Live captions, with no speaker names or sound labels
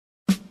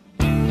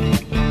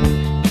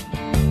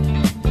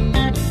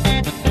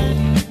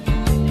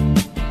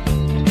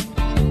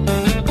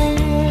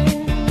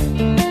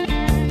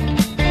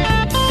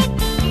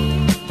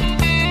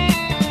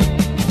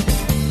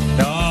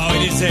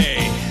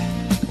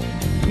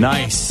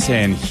Nice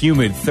and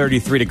humid,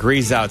 33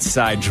 degrees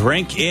outside.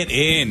 Drink it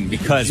in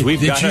because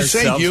we've got ourselves...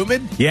 Did you say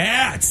humid?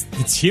 Yeah,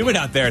 it's humid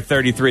out there at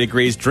 33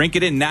 degrees. Drink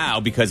it in now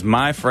because,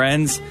 my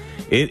friends,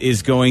 it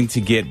is going to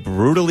get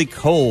brutally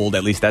cold.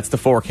 At least that's the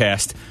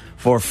forecast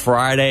for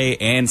Friday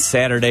and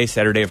Saturday.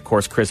 Saturday, of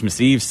course, Christmas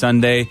Eve.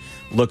 Sunday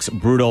looks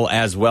brutal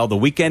as well. The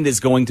weekend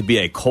is going to be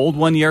a cold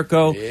one,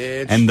 Yurko.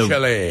 It's and the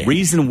chilly.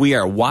 reason we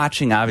are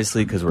watching,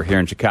 obviously, because we're here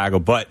in Chicago,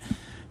 but...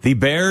 the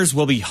Bears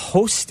will be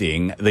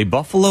hosting the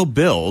Buffalo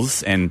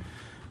Bills, and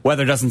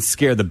weather doesn't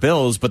scare the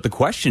Bills, but the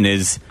question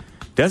is,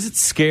 does it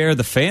scare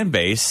the fan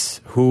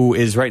base who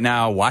is right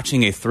now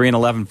watching a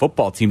 3-11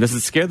 football team? Does it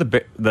scare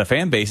the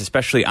fan base,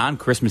 especially on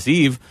Christmas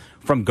Eve,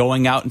 from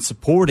going out and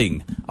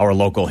supporting our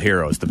local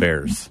heroes, the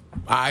Bears?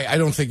 I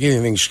don't think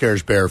anything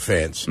scares Bear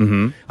fans.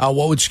 Mm-hmm.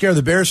 What would scare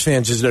the Bears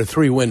fans is their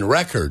 3-win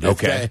record.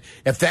 Okay.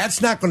 If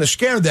that's not going to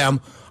scare them,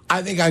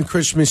 I think on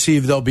Christmas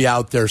Eve they'll be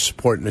out there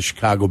supporting the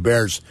Chicago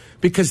Bears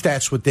because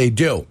that's what they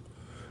do.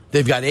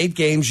 They've got 8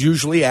 games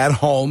usually at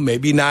home,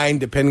 maybe 9,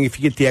 depending if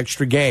you get the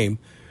extra game,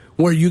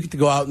 where you get to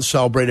go out and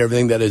celebrate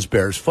everything that is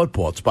Bears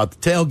football. It's about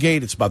the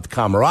tailgate. It's about the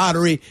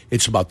camaraderie.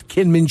 It's about the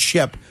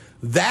kinship.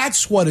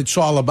 That's what it's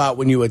all about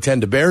when you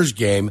attend a Bears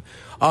game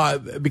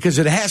because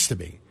it has to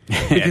be.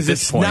 Because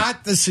it's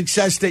not the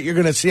success that you're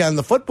going to see on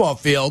the football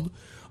field,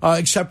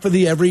 except for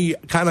the every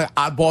kind of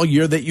oddball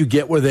year that you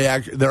get where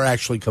they're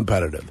actually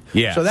competitive.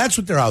 Yeah. So that's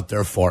what they're out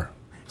there for.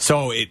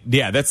 So,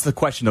 that's the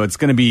question, though. It's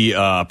going to be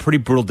a pretty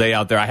brutal day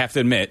out there, I have to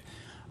admit.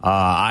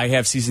 I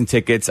have season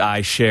tickets.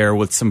 I share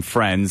with some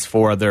friends,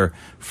 3 other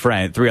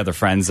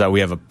friends. We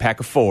have a pack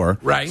of 4.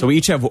 Right. So we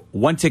each have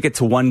 1 ticket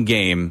to 1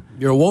 game.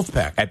 You're a wolf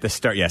pack. At the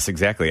start, yes,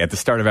 exactly. At the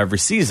start of every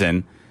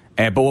season.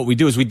 But what we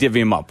do is we divvy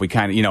them up. We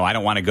kind of, I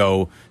don't want to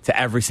go to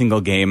every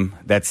single game.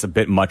 That's a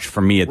bit much for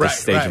me at this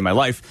stage in my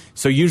life.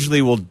 So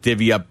usually we'll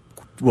divvy up.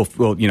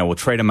 We'll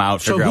trade them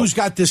out. So who's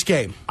got this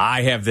game?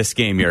 I have this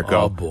game, Yurko.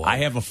 Oh, boy. I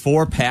have a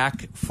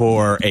 4-pack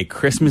for a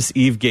Christmas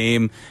Eve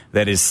game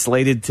that is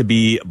slated to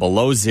be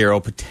below zero,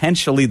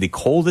 potentially the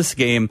coldest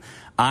game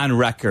on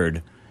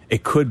record.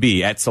 It could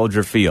be at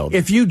Soldier Field.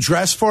 If you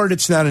dress for it,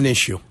 it's not an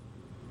issue.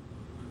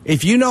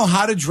 If you know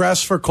how to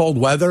dress for cold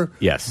weather,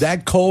 yes,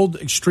 that cold,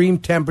 extreme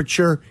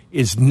temperature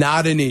is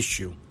not an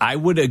issue. I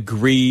would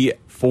agree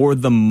for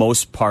the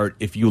most part.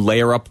 If you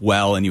layer up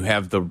well and you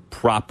have the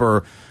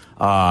proper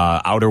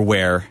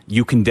outerwear,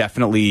 you can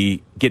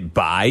definitely get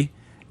by.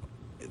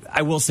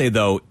 I will say,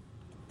 though,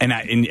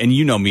 and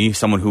you know me,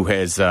 someone who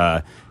has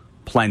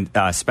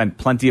spent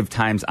plenty of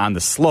times on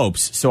the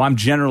slopes, so I'm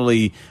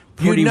generally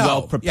pretty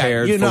well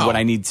prepared for what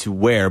I need to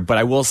wear. But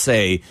I will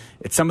say,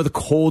 at some of the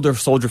colder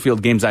Soldier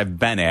Field games I've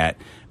been at,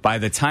 by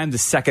the time the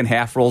second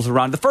half rolls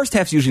around, the first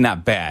half's usually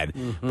not bad,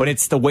 but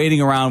it's the waiting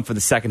around for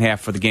the second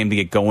half for the game to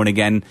get going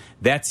again.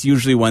 That's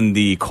usually when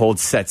the cold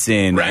sets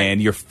in,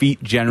 and your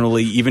feet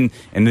generally, even,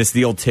 and this is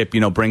the old tip,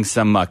 bring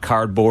some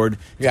cardboard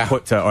to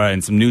put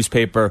and some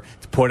newspaper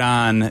to put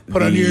on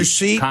your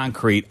seat,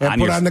 concrete,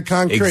 and on the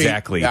concrete,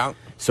 exactly. Yeah.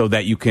 So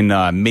that you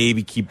can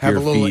maybe keep have your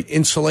a little feet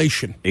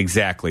insulation.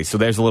 Exactly. So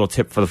there's a little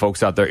tip for the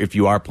folks out there if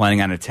you are planning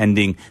on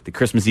attending the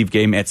Christmas Eve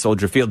game at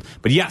Soldier Field.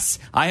 But yes,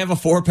 I have a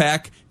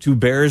 4-pack to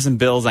Bears and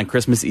Bills on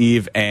Christmas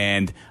Eve,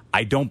 and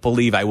I don't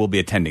believe I will be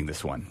attending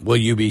this one. Will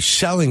you be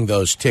selling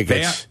those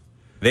tickets?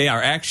 They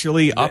are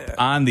actually up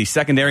on the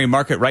secondary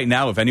market right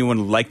now. If anyone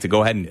would like to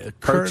go ahead and purchase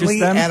currently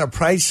them at a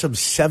price of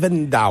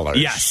 $7.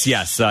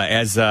 Yes.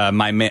 As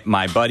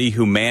my buddy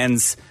who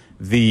mans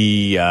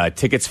the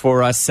tickets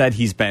for us said,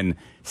 he's been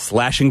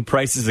slashing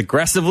prices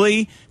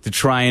aggressively to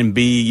try and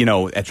be,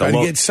 at the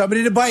low, to get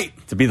somebody to bite,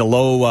 to be the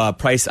low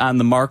price on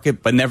the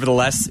market. But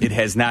nevertheless, it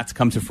has not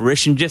come to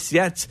fruition just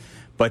yet.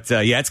 But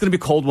it's going to be a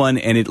cold one,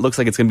 and it looks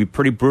like it's going to be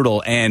pretty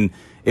brutal. And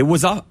it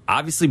was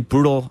obviously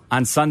brutal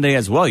on Sunday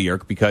as well,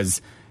 Yerk,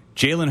 because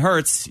Jalen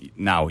Hurts.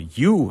 Now,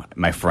 you,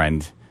 my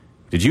friend,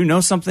 did you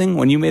know something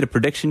when you made a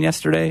prediction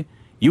yesterday?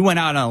 You went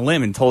out on a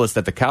limb and told us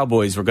that the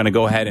Cowboys were going to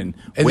go ahead and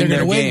win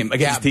their game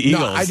against the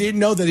Eagles. No, I didn't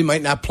know that he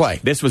might not play.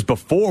 This was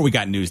before we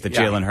got news that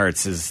Jalen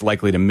Hurts is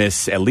likely to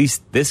miss at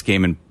least this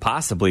game and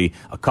possibly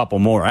a couple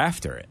more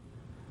after it.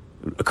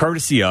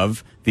 Courtesy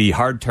of the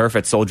hard turf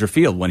at Soldier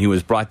Field when he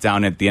was brought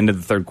down at the end of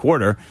the third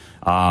quarter.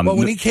 Well,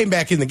 when he came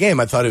back in the game,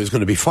 I thought he was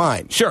going to be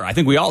fine. Sure, I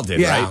think we all did,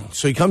 right?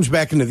 So he comes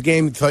back into the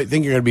game, think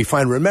you're going to be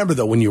fine. Remember,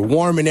 though, when you're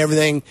warm and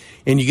everything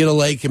and you get a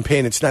leg and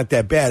pain, it's not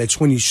that bad. It's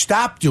when you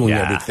stop doing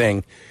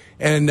everything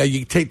and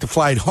you take the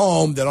flight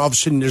home, then all of a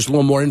sudden there's a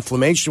little more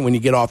inflammation when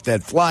you get off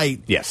that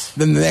flight. Yes.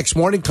 Then the next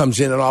morning comes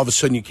in and all of a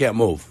sudden you can't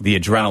move. The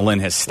adrenaline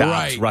has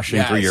stopped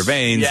rushing through your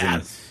veins. Yes.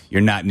 And you're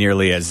not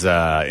nearly as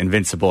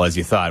invincible as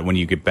you thought when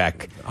you get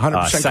back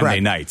 100% Sunday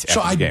correct. night. So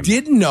I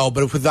didn't know,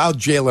 but without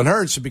Jalen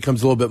Hurts, it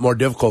becomes a little bit more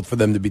difficult for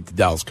them to beat the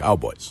Dallas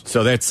Cowboys.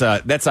 So that's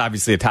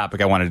obviously a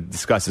topic I want to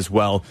discuss as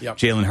well. Yep.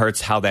 Jalen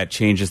Hurts, how that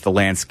changes the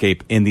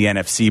landscape in the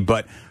NFC.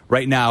 But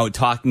right now,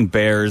 Talking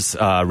Bears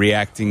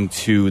reacting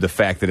to the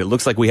fact that it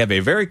looks like we have a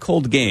very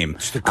cold game.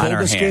 It's the on our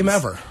coldest hands. game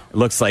ever. It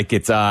looks like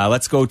it's.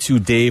 Let's go to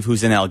Dave,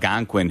 who's in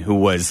Algonquin, who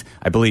was,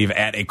 I believe,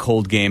 at a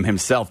cold game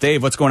himself.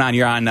 Dave, what's going on?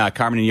 You're on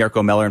Carmen and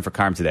Yarko Miller and for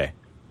Carm today.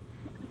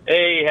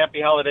 Hey,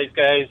 happy holidays,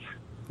 guys.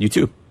 You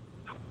too.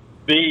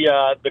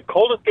 The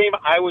coldest game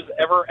I was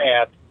ever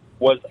at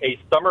was a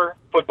summer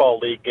football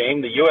league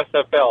game, the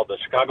USFL, the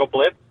Chicago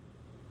Blitz.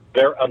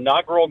 Their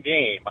inaugural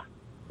game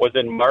was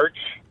in March.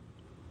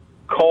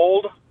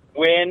 Cold,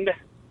 wind,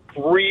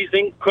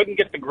 freezing. Couldn't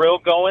get the grill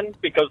going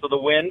because of the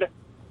wind.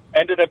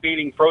 Ended up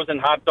eating frozen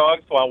hot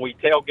dogs while we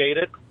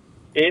tailgated.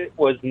 It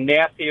was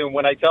nasty. And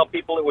when I tell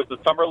people it was the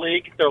summer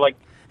league, they're like,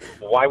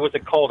 why was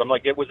it cold? I'm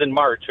like, it was in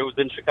March. It was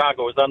in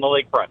Chicago. It was on the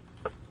lakefront.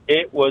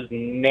 It was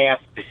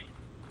nasty.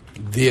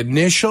 The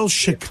initial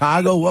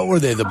Chicago, what were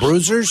they? The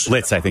Bruisers?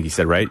 Blitz, I think you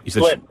said, right? You said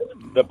Blitz.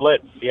 The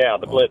Blitz. Yeah,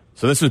 the Blitz.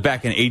 So this was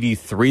back in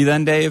 '83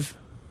 then, Dave?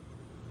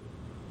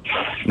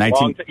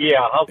 19.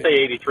 I'll say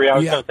 83. I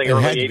was Yeah, going to say it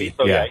had early to be. 80s,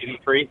 so Yeah.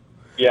 83.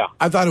 Yeah.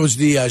 I thought it was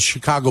the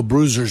Chicago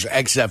Bruisers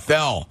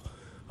XFL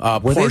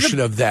portion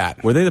of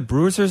that. Were they the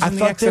Bruisers? I in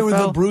thought the they were the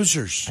XFL?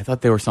 Bruisers. I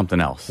thought they were something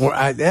else.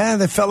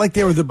 They felt like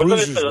they were the Wasn't it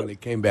Bruisers the- when they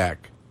came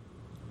back.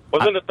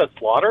 Wasn't it the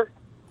Slaughter?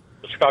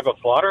 The Chicago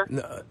Slaughter?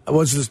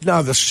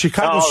 The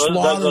Chicago No,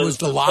 Slaughter was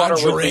the Slaughter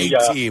was lingerie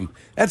the, team.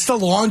 That's the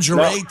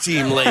lingerie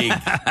team league.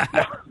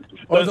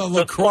 Or the Slaughter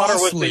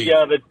lacrosse was league.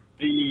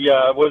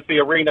 was the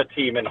arena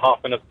team in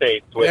Hoffman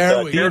Estates with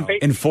There we Jared go.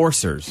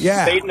 Enforcers.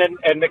 Yeah, Payton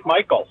and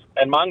McMichael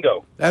and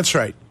Mongo. that's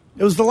right.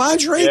 It was the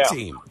lingerie Yeah.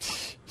 team.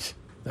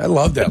 I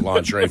love that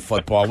lingerie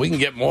football. We can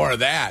get more of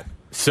that.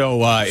 So,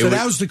 So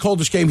that was the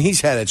coldest game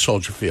he's had at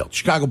Soldier Field.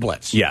 Chicago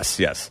Blitz. yes.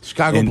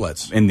 Chicago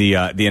Blitz. In the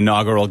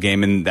inaugural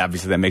game, and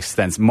obviously that makes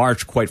sense.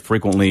 March, quite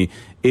frequently,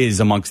 is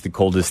amongst the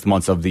coldest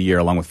months of the year,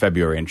 along with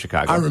February in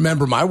Chicago. I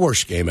remember my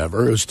worst game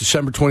ever. It was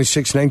December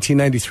 26,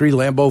 1993,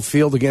 Lambeau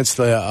Field against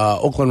the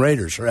Oakland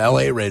Raiders, or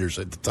L.A. Raiders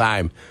at the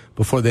time,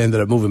 before they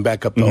ended up moving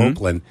back up to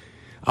Oakland.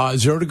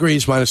 0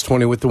 degrees, minus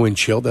 20 with the wind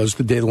chill. That was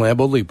the day the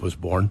Lambeau Leap was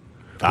born.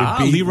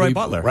 Leroy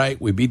Butler. Right.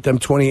 We beat them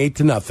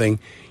 28-0.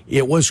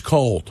 It was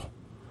cold.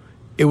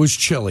 It was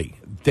chilly.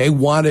 They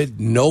wanted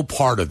no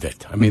part of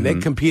it. I mean, they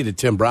competed.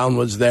 Tim Brown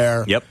was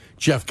there. Yep.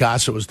 Jeff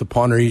Gossett was the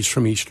punter. He's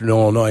from Eastern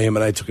Illinois. Him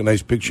and I took a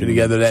nice picture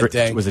together that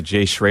day. Was it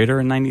Jay Schrader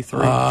in '93?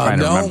 Trying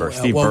to remember.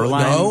 Steve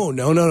Berline?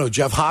 No.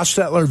 Jeff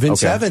Hostetler,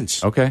 Vince Okay.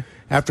 Evans. Okay.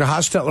 After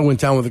Hostetler went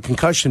down with a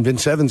concussion,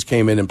 Vince Evans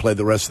came in and played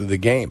the rest of the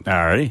game. All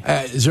right.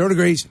 0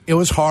 degrees. It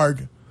was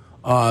hard.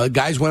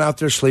 Guys went out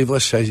there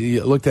sleeveless. I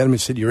looked at him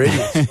and said, "You're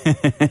idiots.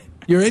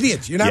 You're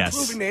idiots. You're not Yes.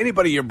 proving to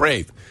anybody you're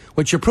brave.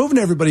 What you're proving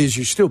to everybody is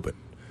you're stupid."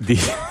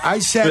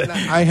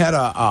 I had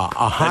a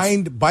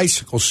hind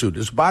bicycle suit,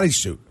 this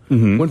bodysuit.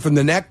 Went from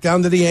the neck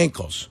down to the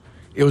ankles.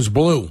 It was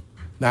blue.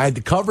 Now I had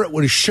to cover it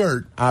with a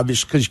shirt,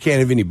 obviously, because you can't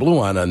have any blue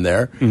on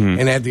there.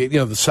 And I had to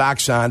get the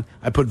socks on.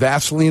 I put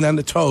Vaseline on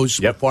the toes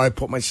before I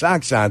put my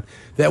socks on.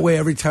 That way,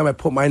 every time I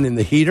put mine in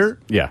the heater,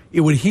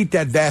 it would heat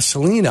that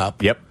Vaseline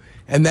up. Yep.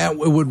 And that it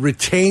would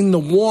retain the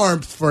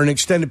warmth for an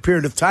extended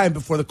period of time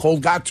before the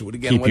cold got to it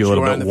again. Keep once you a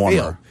little were bit on the warmer.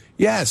 field.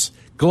 Yes.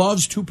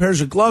 Gloves, 2 pairs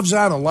of gloves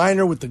on, a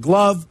liner with the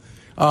glove.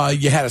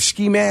 You had a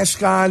ski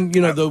mask on,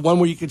 the one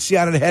where you could see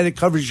out of the head, it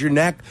covers your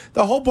neck.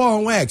 The whole ball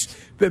and wax.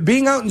 But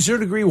being out in 0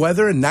 degree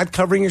weather and not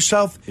covering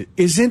yourself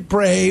isn't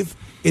brave.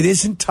 It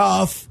isn't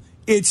tough.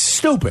 It's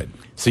stupid.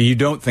 So you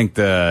don't think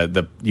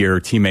your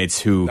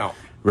teammates who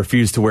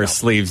refused to wear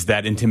sleeves,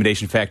 that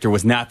intimidation factor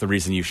was not the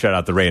reason you shut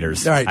out the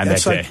Raiders All right, on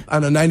that's that day? like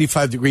on a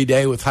 95-degree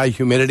day with high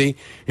humidity.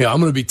 I'm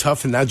going to be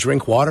tough and not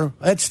drink water.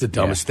 That's the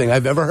dumbest thing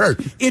I've ever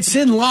heard. It's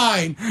in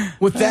line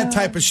with that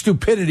type of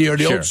stupidity or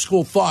the old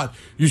school thought.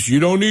 You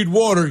don't need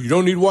water. You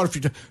don't need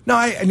water. No,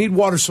 I need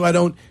water so I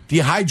don't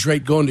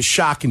dehydrate, go into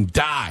shock, and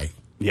die.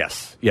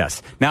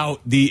 Yes. Now,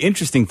 the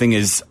interesting thing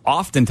is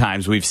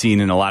oftentimes we've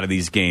seen in a lot of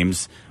these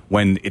games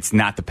when it's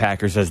not the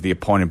Packers as the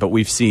opponent, but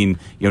we've seen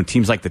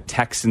teams like the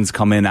Texans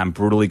come in on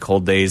brutally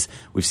cold days.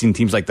 We've seen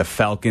teams like the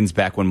Falcons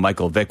back when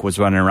Michael Vick was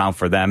running around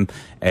for them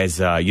as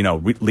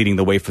leading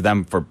the way for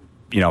them for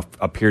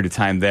a period of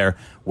time there,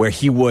 where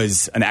he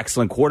was an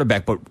excellent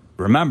quarterback. But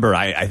remember,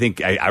 I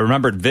think I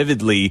remembered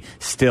vividly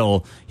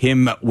still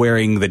him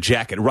wearing the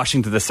jacket,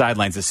 rushing to the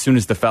sidelines as soon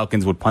as the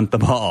Falcons would punt the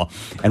ball,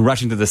 and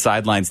rushing to the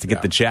sidelines to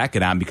get the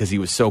jacket on because he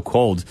was so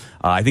cold.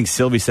 I think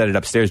Sylvie said it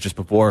upstairs just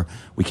before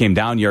we came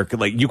down here.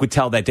 Like, you could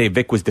tell that day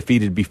Vic was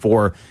defeated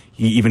before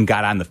he even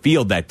got on the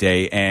field that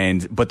day.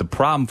 But the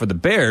problem for the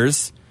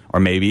Bears, or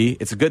maybe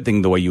it's a good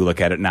thing the way you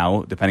look at it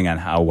now, depending on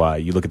how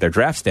you look at their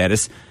draft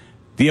status,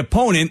 the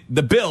opponent,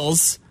 the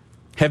Bills,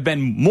 have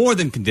been more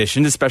than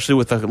conditioned, especially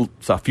with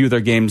a few of their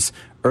games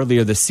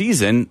earlier this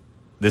season,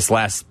 this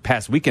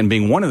past weekend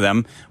being one of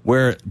them,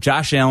 where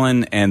Josh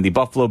Allen and the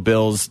Buffalo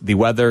Bills, the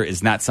weather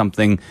is not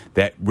something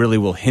that really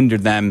will hinder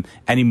them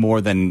any more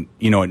than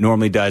it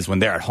normally does when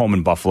they're at home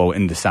in Buffalo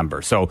in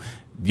December. So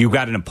you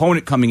got an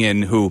opponent coming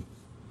in who,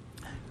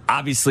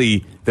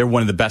 obviously, they're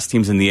one of the best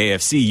teams in the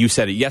AFC. You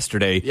said it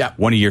yesterday,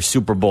 one of your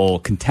Super Bowl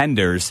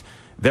contenders.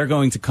 they're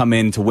going to come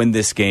in to win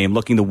this game,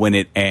 looking to win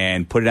it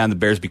and put it on the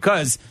Bears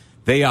because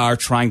they are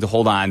trying to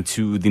hold on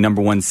to the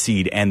number 1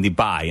 seed and the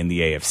bye in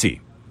the AFC.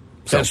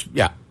 So,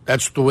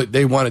 that's the way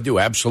they want to do.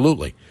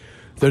 Absolutely.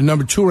 They're the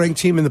number 2 ranked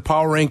team in the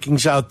power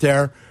rankings out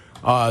there.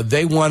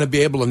 They want to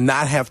be able to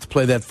not have to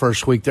play that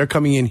first week. They're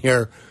coming in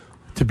here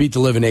to beat the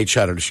living H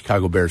out of the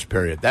Chicago Bears,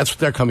 period. That's what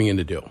they're coming in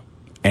to do.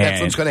 And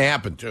that's what's going to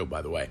happen, too,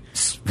 by the way.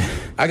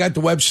 I got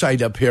the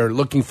website up here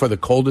looking for the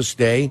coldest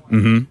day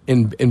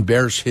in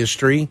Bears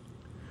history.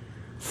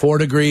 4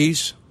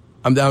 degrees.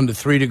 I'm down to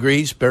 3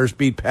 degrees. Bears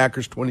beat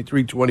Packers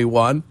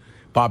 23-21.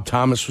 Bob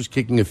Thomas was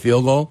kicking a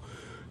field goal.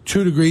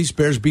 2 degrees.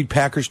 Bears beat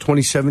Packers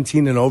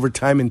 2017 in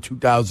overtime in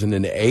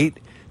 2008,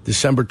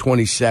 December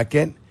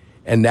 22nd.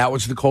 And that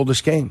was the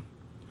coldest game.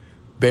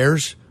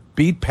 Bears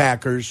beat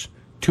Packers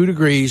 2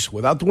 degrees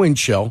without the wind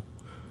chill.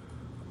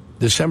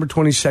 December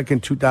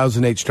 22nd,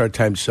 2008, start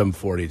time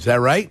 7:40. Is that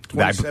right?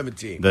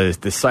 2017.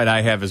 The site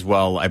I have as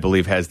well, I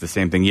believe, has the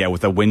same thing. Yeah,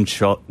 with a wind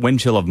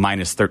chill of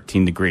minus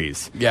 13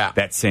 degrees. Yeah.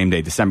 That same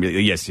day, December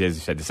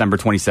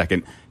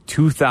 22nd,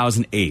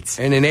 2008.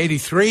 And in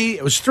 83,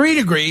 it was 3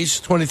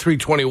 degrees,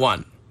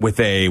 23-21.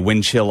 With a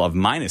wind chill of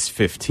minus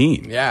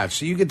 15. Yeah,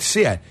 so you get to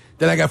see it.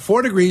 Then I got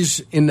 4 degrees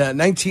in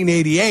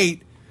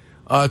 1988,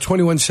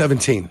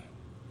 21-17.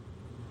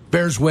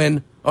 Bears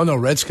win. Oh, no,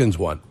 Redskins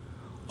won.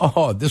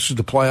 Oh, this was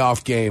the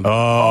playoff game.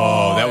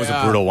 Oh, that was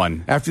a brutal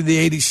one. After the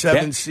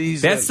 87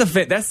 season. That's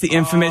the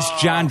infamous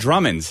John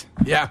Drummond.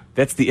 Yeah.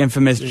 That's the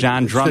infamous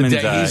John Drummond. The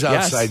day he's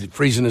outside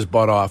freezing his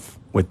butt off.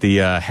 With the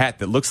hat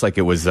that looks like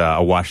it was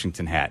a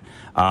Washington hat.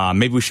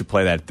 Maybe we should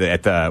play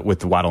that with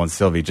the Waddle and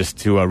Sylvie just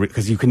to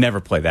because you can never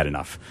play that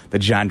enough. The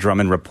John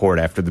Drummond report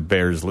after the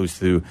Bears lose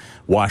to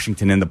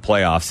Washington in the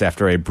playoffs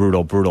after a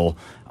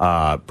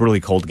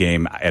brutally cold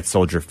game at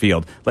Soldier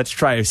Field. Let's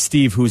try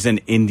Steve, who's in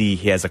Indy.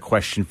 He has a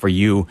question for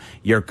you,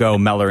 Yurko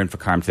Meller, and for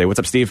Carm today. What's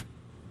up, Steve?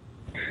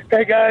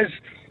 Hey guys.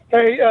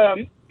 Hey,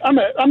 I'm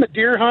a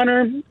deer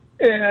hunter,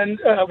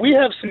 and we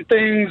have some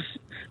things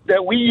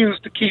that we use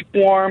to keep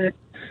warm.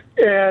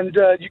 And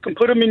you can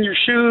put them in your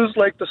shoes,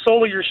 like the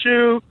sole of your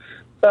shoe.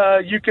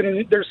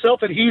 They're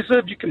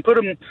self-adhesive. You can put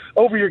them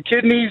over your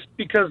kidneys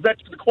because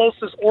that's the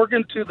closest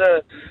organ to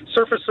the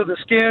surface of the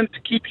skin to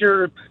keep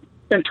your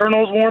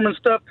internals warm and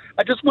stuff.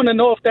 I just want to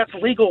know if that's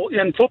legal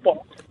in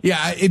football.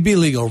 Yeah, it'd be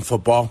legal in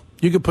football.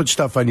 You could put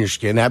stuff on your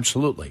skin,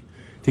 absolutely,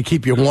 to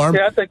keep you warm.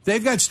 Yeah,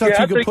 they've got stuff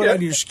you can put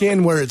on your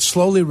skin where it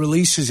slowly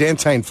releases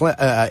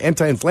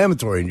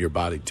anti-inflammatory in your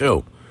body,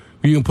 too.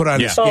 You can put on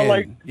your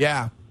skin.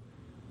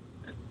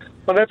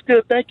 Well, that's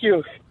good. Thank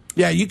you.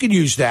 Yeah, you can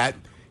use that.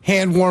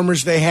 Hand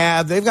warmers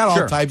they've got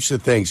all types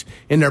of things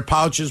in their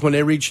pouches. When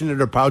they reach into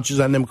their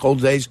pouches on them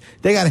cold days,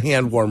 they got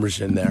hand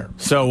warmers in there.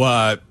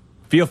 So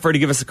feel free to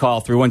give us a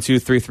call,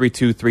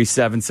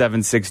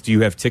 312-332-3776. Do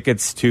you have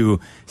tickets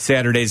to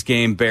Saturday's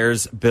game,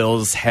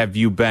 Bears-Bills? Have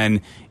you been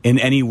in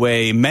any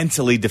way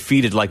mentally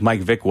defeated like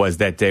Mike Vick was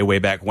that day way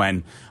back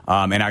when?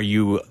 And are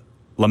you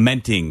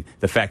lamenting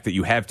the fact that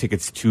you have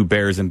tickets to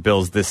Bears and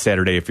Bills this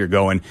Saturday if you're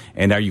going,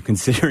 and are you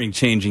considering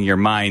changing your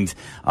mind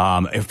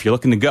if you're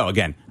looking to go?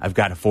 Again, I've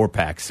got a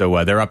 4-pack,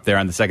 so they're up there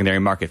on the secondary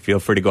market. Feel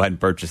free to go ahead and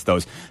purchase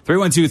those.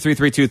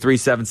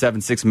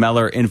 312-332-3776.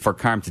 Meller in for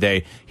Carm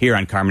today here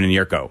on Carmen and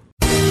Yurko.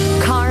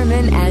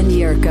 Carmen and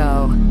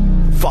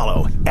Yurko.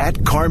 Follow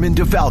at Carmen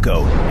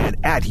DeFalco and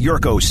at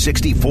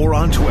Yurko64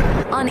 on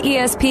Twitter. On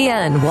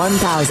ESPN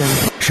 1000.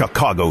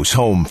 Chicago's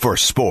home for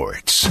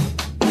sports.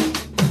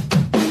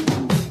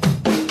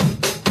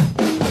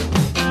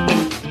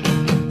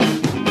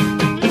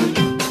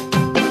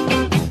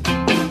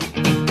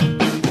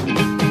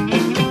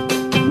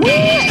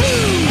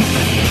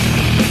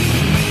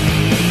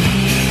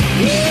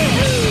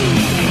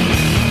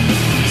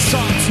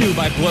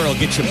 By Blur will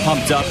get you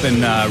pumped up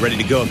and ready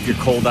to go if you're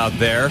cold out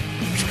there.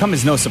 It should come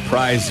as no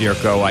surprise,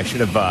 Yurko. I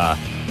should have,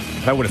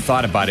 if I would have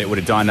thought about it, it would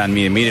have dawned on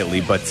me immediately.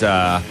 But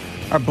our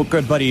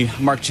good buddy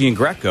Mark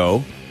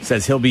Giangreco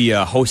says he'll be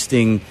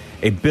hosting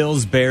a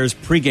Bills-Bears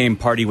pregame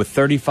party with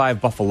 35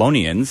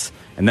 Buffalonians,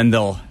 and then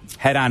they'll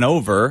head on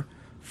over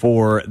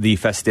for the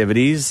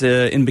festivities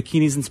in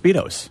bikinis and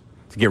Speedos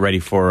to get ready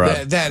for...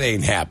 that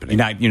ain't happening.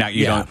 You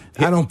don't...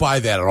 I don't buy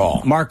that at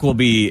all. Mark will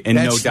be,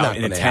 no doubt,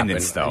 in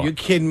attendance, though. Are you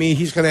kidding me?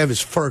 He's going to have his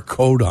fur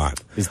coat on.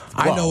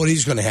 I know what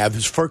he's going to have,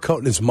 his fur coat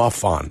and his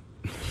muff on.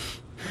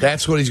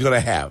 That's what he's going to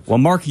have. Well,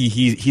 Mark,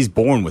 he's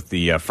born with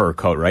the fur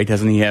coat, right?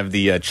 Doesn't he have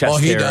the chest hair?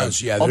 He does,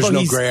 yeah. There's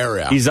no gray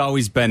area. He's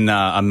always been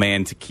a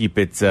man to keep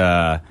it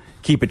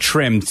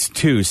trimmed,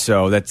 too.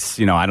 So that's,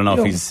 I don't know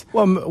if he's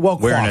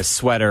wearing a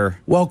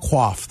sweater. Well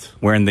coiffed.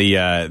 Wearing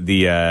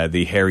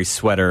the hairy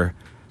sweater,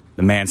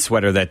 the man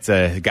sweater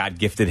that God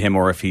gifted him,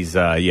 or if he's,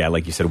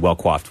 like you said, well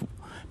coiffed.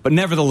 But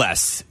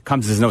nevertheless,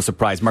 comes as no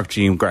surprise, Mark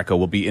Giangreco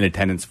will be in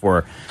attendance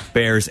for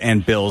Bears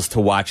and Bills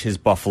to watch his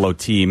Buffalo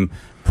team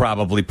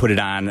probably put it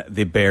on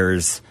the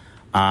Bears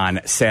on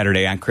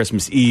Saturday, on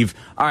Christmas Eve.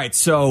 All right,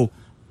 so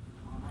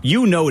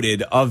you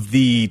noted of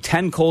the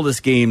 10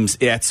 coldest games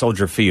at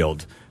Soldier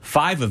Field,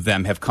 5 of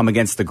them have come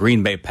against the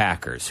Green Bay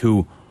Packers,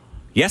 who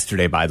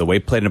yesterday, by the way,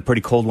 played in a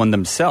pretty cold one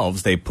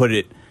themselves. They put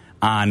it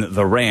on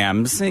the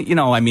Rams. You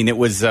know, I mean, it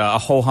was a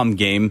ho-hum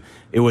game.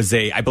 It was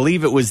I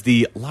believe it was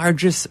the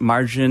largest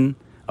margin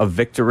of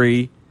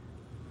victory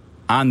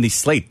on the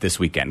slate this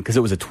weekend because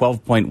it was a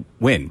 12-point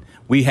win.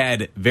 We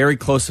had very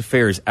close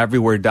affairs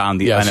everywhere down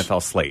the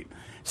NFL slate.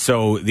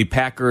 So the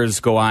Packers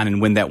go on and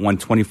win that one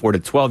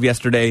 24-12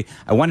 yesterday.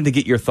 I wanted to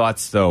get your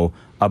thoughts, though,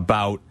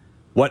 about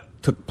what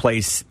took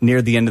place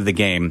near the end of the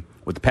game.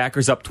 With the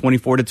Packers up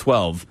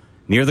 24-12,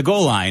 near the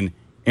goal line,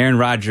 Aaron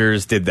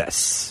Rodgers did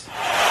this.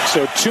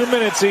 So 2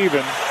 minutes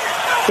even.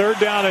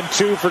 3rd down and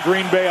 2 for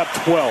Green Bay, up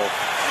 12.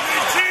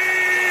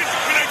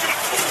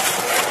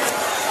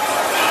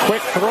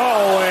 Quick throw,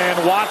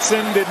 and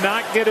Watson did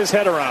not get his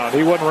head around.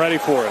 He wasn't ready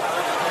for it.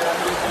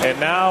 And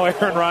now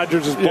Aaron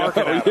Rodgers is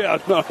barking at him. Yeah,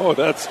 no,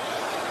 that's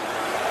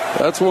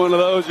one of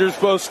those you're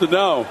supposed to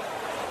know.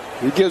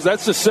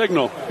 That's the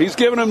signal. He's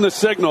giving him the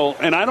signal,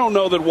 and I don't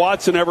know that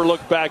Watson ever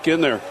looked back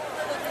in there.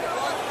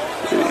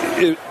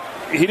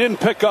 He didn't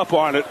pick up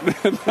on it.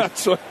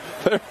 That's what,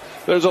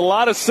 there's a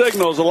lot of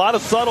signals, a lot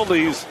of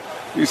subtleties.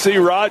 You see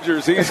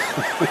Rodgers, he's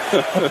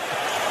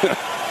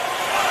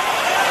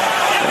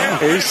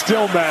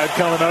still mad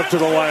coming up to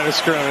the line of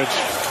scrimmage.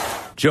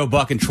 Joe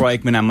Buck and Troy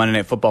Aikman on Monday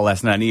Night Football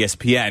last night on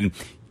ESPN.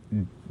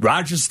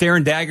 Rodgers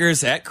staring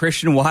daggers at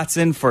Christian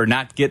Watson for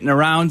not getting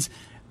around.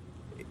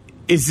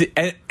 Is it,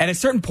 at a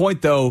certain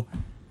point, though,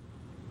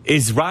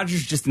 is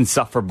Rodgers just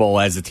insufferable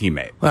as a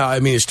teammate? Well, I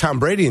mean, is Tom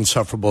Brady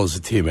insufferable as a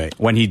teammate?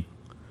 When he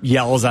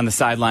yells on the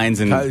sidelines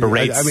and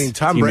berates I mean,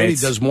 Tom teammates. Brady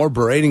does more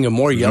berating and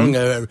more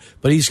yelling,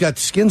 but he's got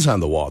the skins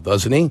on the wall,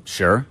 doesn't he?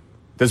 Sure.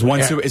 Is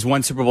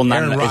one Super Bowl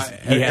not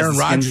Aaron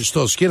Rodgers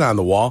still skin on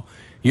the wall.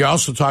 You're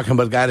also talking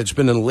about a guy that's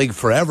been in the league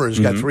forever, has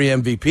got 3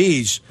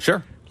 MVPs.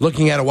 Sure.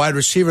 Looking at a wide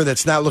receiver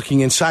that's not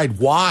looking inside.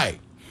 Why?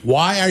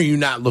 Why are you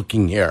not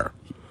looking here?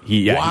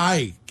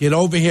 Why? Get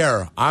over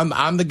here.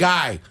 I'm the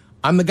guy.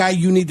 I'm the guy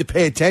you need to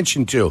pay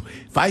attention to.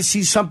 If I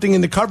see something in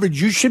the coverage,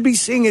 you should be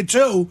seeing it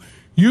too.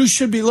 You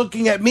should be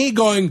looking at me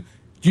going,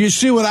 do you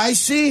see what I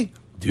see?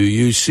 Do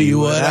you see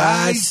what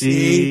I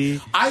see?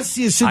 I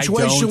see a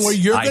situation where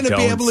you're going to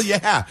be able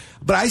to,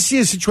 but I see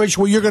a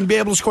situation where you're going to be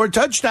able to score a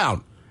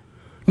touchdown.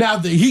 Now,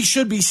 he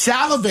should be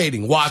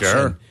salivating,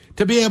 Watson,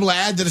 to be able to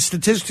add to the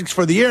statistics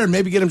for the year and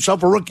maybe get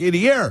himself a Rookie of the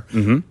Year.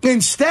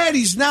 Instead,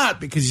 he's not,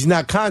 because he's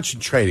not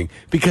concentrating,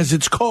 because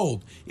it's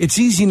cold. It's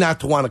easy not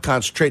to want to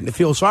concentrate and to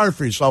feel sorry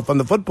for yourself on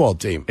the football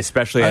team.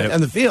 Especially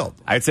on the field.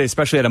 I'd say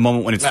especially at a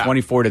moment when it's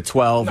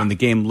 24-12 and the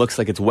game looks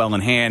like it's well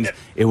in hand.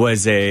 It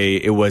was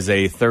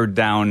a third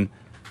down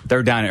and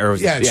 2.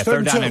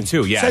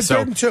 Yeah, so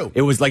third and 2.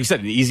 It was, like you said,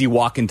 an easy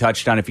walk-in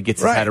touchdown if he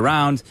gets his head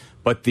around.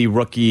 But the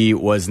rookie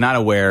was not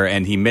aware,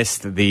 and he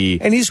missed the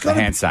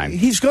hand sign.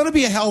 He's going to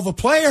be a hell of a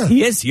player.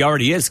 He is. He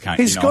already is.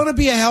 He's going to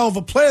be a hell of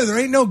a player. There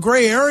ain't no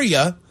gray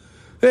area.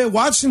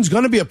 Watson's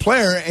going to be a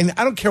player, and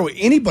I don't care what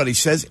anybody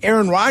says.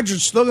 Aaron Rodgers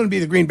is still going to be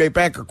the Green Bay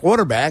Packer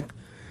quarterback.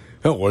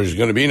 Oh, where's he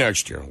going to be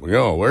next year?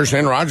 Where's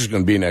Aaron Rodgers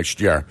going to be next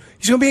year?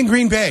 He's going to be in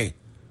Green Bay,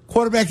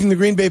 quarterbacking the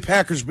Green Bay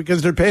Packers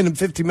because they're paying him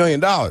 $50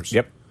 million.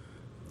 Yep.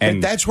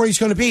 And that's where he's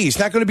going to be. He's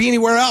not going to be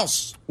anywhere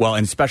else. Well,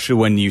 and especially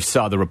when you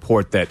saw the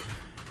report that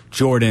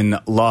Jordan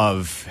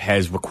Love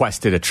has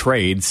requested a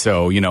trade,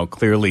 so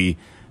clearly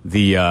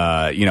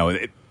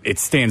it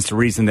stands to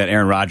reason that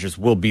Aaron Rodgers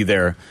will be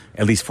there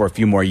at least for a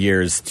few more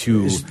years.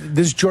 This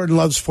is Jordan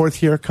Love's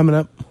 4th year coming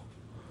up.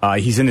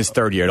 He's in his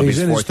 3rd year. It'll be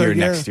his 4th year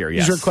next year.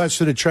 Yes. He's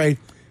requested a trade.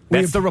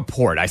 That's the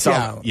report I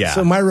saw. Yeah.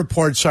 So my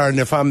reports are, and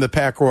if I'm the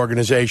Packer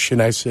organization,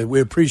 I said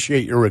we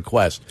appreciate your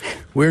request.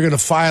 We're going to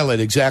file it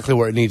exactly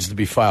where it needs to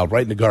be filed,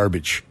 right in the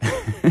garbage.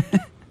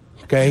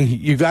 Okay,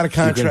 you got a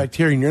contract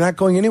here, and you're not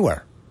going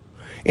anywhere.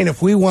 And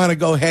if we want to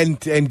go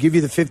ahead and give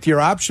you the 5th-year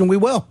option, we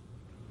will.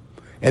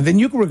 And then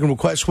you can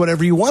request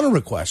whatever you want to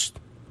request.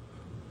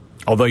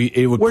 Although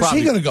it would Where's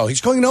he going to go?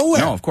 He's going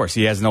nowhere. No, of course.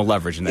 He has no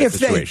leverage in that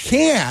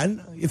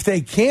situation. If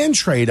they can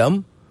trade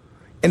him,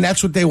 and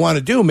that's what they want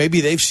to do, maybe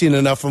they've seen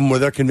enough of him where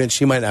they're convinced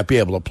he might not be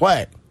able to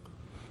play.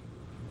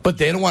 But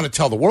they don't want to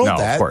tell the world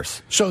that. Of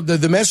course. So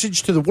the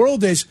message to the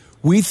world is,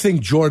 we think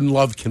Jordan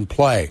Love can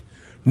play.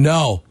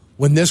 No.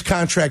 When this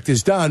contract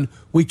is done,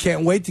 we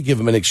can't wait to give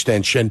him an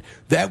extension.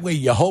 That way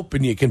you hope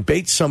and you can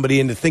bait somebody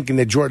into thinking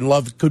that Jordan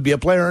Love could be a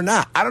player or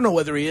not. I don't know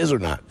whether he is or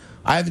not.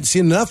 I haven't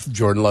seen enough of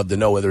Jordan Love to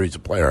know whether he's a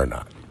player or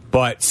not.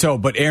 But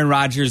Aaron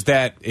Rodgers,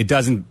 that it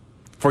doesn't,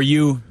 for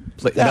you,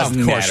 it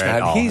doesn't matter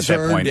at all. He's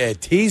earned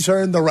it. He's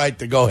earned the right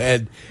to go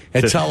ahead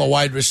and tell a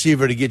wide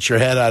receiver to get your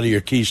head out of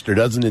your keister.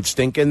 Doesn't it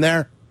stink in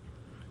there?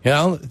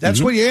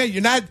 That's what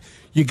you're not.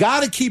 You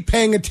got to keep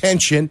paying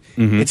attention.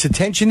 It's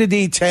attention to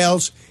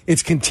details.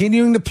 It's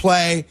continuing to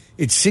play.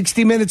 It's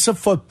 60 minutes of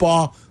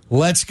football.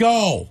 Let's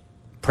go.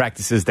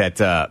 Practices that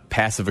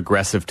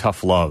passive-aggressive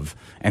tough love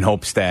and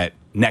hopes that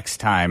next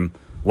time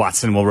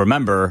Watson will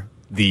remember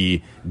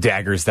the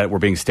daggers that were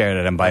being stared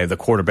at him by the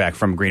quarterback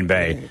from Green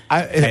Bay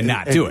and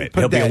not do it.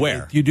 He'll be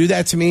aware. You do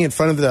that to me in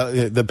front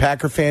of the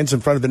Packer fans, in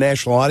front of the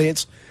national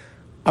audience,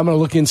 I'm going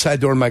to look inside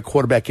door of my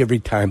quarterback every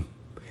time.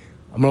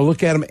 I'm going to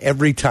look at them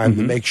every time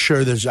to make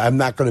sure I'm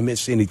not going to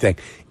miss anything.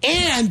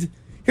 And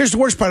here's the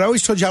worst part. I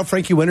always told you how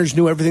Frankie Winters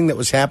knew everything that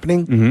was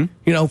happening.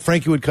 You know,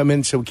 Frankie would come in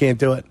and say, we can't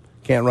do it.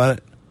 Can't run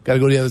it. Got to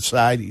go to the other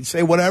side. He'd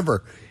say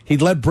whatever.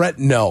 He'd let Brett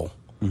know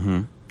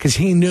because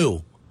he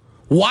knew.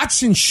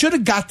 Watson should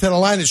have got to the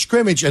line of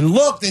scrimmage and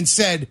looked and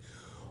said,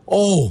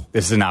 oh,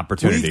 this is an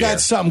opportunity. We've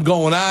got something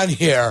going on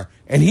here.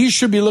 And he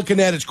should be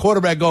looking at his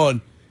quarterback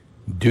going,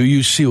 do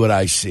you see what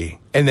I see?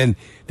 And then,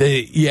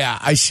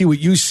 I see what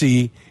you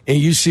see, and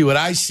you see what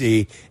I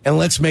see, and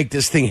let's make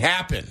this thing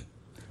happen.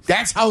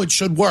 That's how it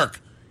should work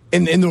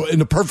in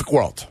the perfect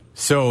world.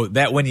 So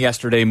that win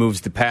yesterday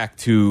moves the Pack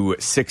to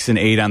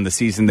 6-8 on the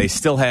season. They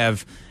still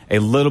have a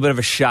little bit of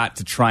a shot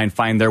to try and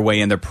find their way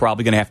in. They're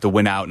probably going to have to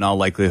win out in all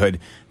likelihood.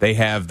 They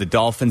have the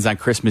Dolphins on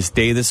Christmas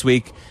Day this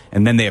week,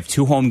 and then they have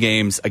 2 home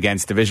games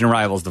against division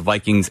rivals, the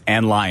Vikings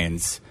and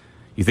Lions.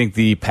 You think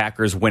the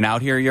Packers win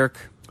out here, Yerk?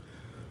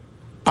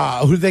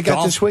 Who do they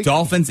got this week?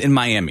 Dolphins in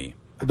Miami.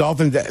 The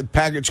Dolphins,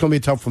 Packers. It's going to be a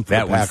tough one for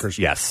the Packers.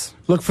 Yes.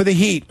 Look for the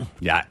Heat.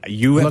 Yeah,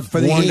 you have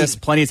warned us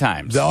plenty of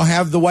times. They'll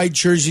have the white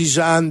jerseys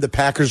on. The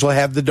Packers will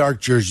have the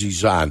dark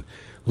jerseys on.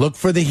 Look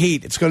for the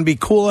Heat. It's going to be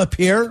cool up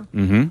here.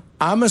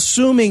 I'm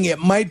assuming it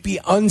might be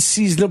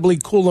unseasonably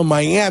cool in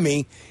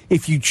Miami.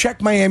 If you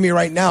check Miami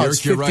right now,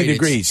 it's 50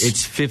 degrees.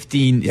 It's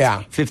 15.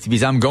 Yeah. 50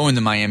 because I'm going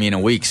to Miami in a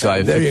week, so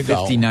I have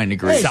 59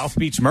 degrees. Hey, South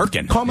Beach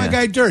Merkin. Call my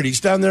guy Dirt. He's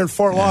down there in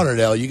Fort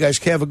Lauderdale. You guys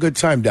can have a good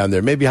time down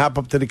there. Maybe hop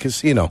up to the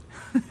casino.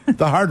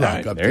 The Hard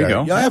Rock up there. There you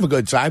go. You'll have a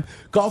good time.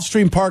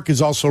 Gulfstream Park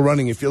is also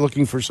running if you're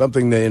looking for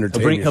something to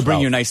entertain He'll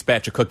bring you a nice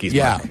batch of cookies.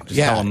 Mark. Just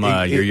tell him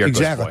you're Yerko's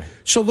exactly. boy.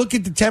 So look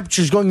at the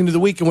temperatures going into the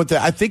week, and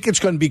I think it's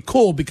going to be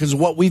cool because of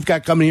what we've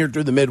got coming here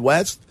through the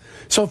Midwest.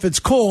 So if it's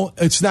cool,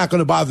 it's not going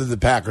to bother the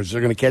Packers.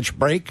 They're going to catch a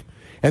break.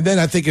 And then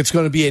I think it's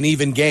going to be an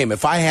even game.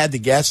 If I had to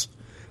guess,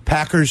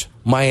 Packers,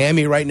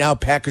 Miami right now,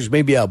 Packers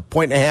maybe a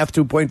 1.5,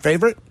 2 point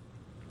favorite.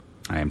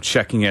 I am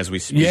checking as we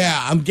speak. Yeah,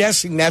 I'm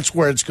guessing that's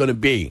where it's going to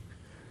be.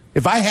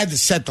 If I had to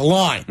set the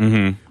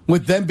line,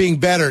 with them being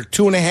better,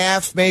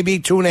 2.5, maybe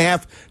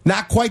 2.5,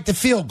 not quite the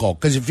field goal.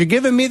 Because if you're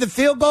giving me the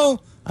field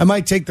goal, I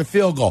might take the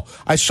field goal.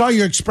 I saw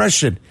your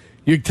expression.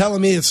 You're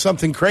telling me it's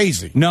something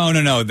crazy. No.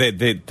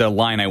 The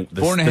line,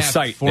 the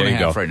site.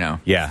 4.5 right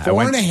now. Yeah.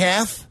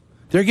 4.5?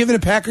 They're giving the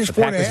Packers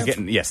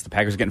 4.5? Yes, the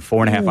Packers are getting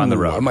 4.5 on the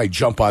road. I might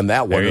jump on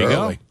that one there you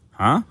early. Go.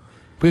 Huh?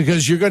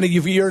 Because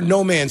you're in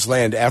no man's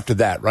land after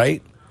that,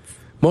 right?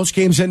 Most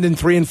games end in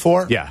 3 and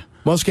 4? Yeah.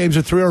 Most games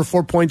are 3 or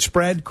 4 point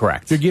spread?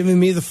 Correct. You're giving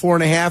me the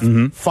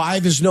 4.5.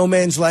 5 is no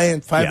man's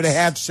land.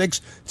 5.5,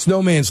 6, it's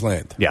no man's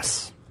land.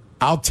 Yes.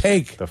 I'll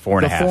take the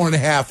 4.5. The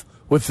 4.5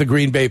 with the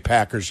Green Bay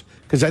Packers.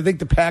 Because I think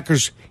the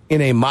Packers, in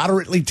a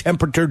moderately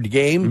temperatured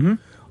game,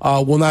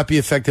 will not be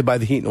affected by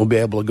the heat and will be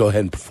able to go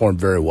ahead and perform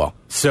very well.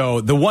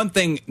 So the one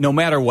thing, no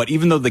matter what,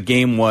 even though the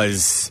game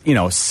was,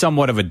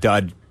 somewhat of a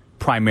dud,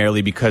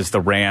 primarily because the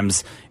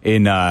Rams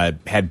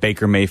had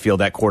Baker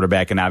Mayfield at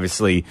quarterback, and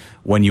obviously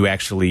when you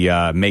actually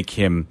make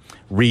him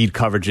read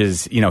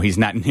coverages, he's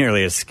not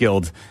nearly as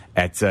skilled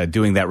at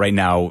doing that right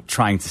now,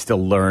 trying to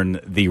still learn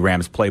the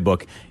Rams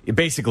playbook.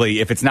 Basically,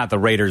 if it's not the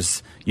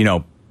Raiders,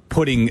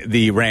 putting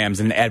the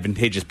Rams in an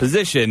advantageous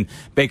position,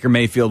 Baker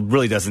Mayfield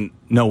really doesn't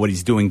know what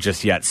he's doing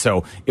just yet.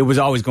 So it was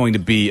always going to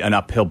be an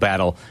uphill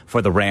battle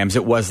for the Rams.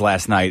 It was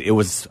last night. It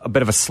was a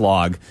bit of a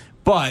slog,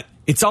 but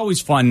it's always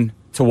fun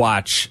to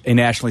watch a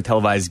nationally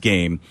televised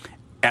game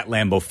at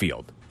Lambeau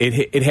Field.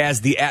 It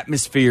has the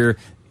atmosphere,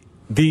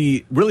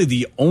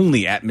 the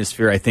only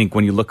atmosphere, I think,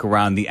 when you look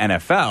around the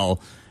NFL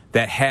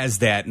that has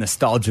that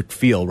nostalgic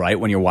feel, right?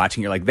 When you're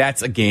watching, you're like,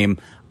 that's a game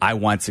I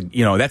want to,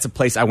 that's a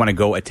place I want to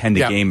go attend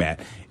a game at.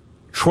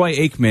 Troy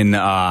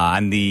Aikman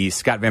on the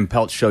Scott Van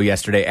Pelt show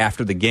yesterday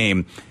after the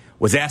game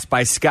was asked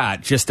by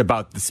Scott just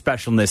about the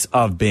specialness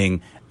of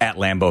being at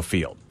Lambeau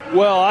Field.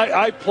 Well,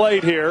 I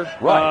played here.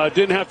 Right.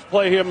 Didn't have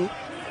to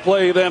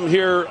play them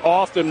here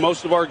often.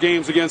 Most of our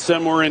games against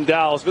them were in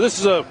Dallas. But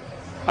this is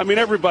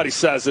everybody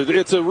says it.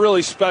 It's a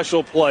really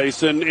special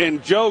place.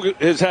 And Joe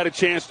has had a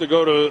chance to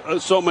go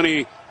to so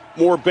many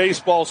more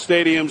baseball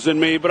stadiums than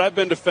me. But I've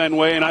been to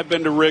Fenway and I've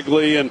been to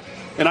Wrigley. And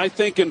I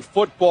think in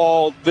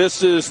football,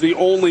 this is the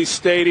only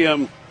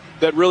stadium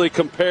that really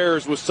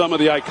compares with some of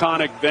the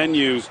iconic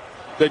venues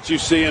that you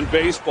see in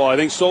baseball. I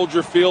think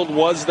Soldier Field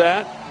was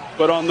that.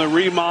 But on the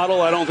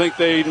remodel, I don't think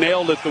they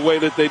nailed it the way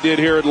that they did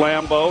here at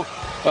Lambeau.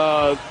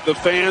 The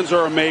fans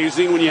are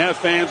amazing. When you have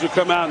fans who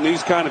come out in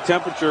these kind of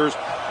temperatures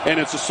and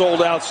it's a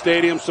sold-out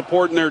stadium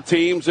supporting their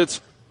teams,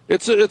 it's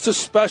a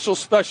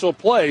special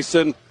place.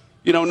 And,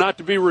 not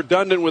to be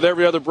redundant with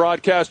every other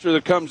broadcaster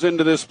that comes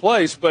into this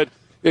place, but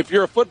if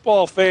you're a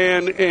football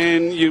fan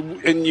and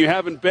you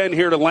haven't been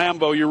here to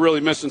Lambeau, you're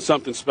really missing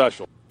something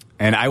special.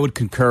 And I would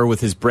concur with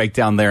his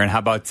breakdown there. And how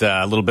about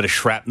a little bit of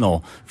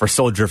shrapnel for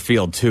Soldier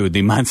Field, too?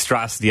 The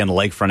monstrosity on the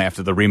lakefront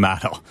after the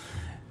remodel.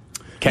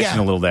 Catching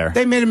a little there.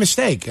 They made a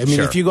mistake. I mean,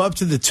 Sure. If you go up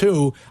to the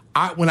 2,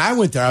 when I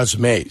went there, I was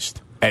amazed.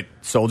 At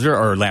Soldier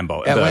or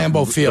Lambeau? At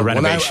Lambeau Field. The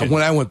renovation.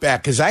 When I went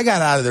back, because I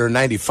got out of there in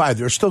 '95,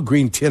 there was still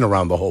green tin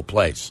around the whole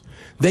place.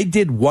 They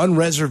did one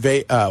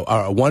renovation,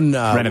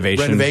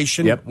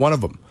 Yep. one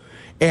of them.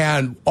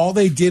 And all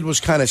they did was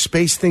kind of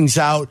space things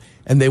out,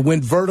 and they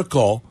went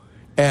vertical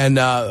and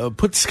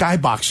put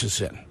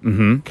skyboxes in.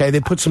 Mm-hmm. Okay, they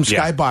put some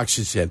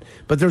skyboxes in.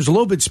 But there's a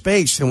little bit of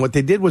space, and what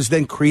they did was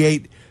then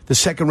create the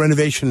second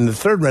renovation and the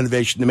third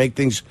renovation to make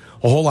things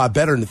a whole lot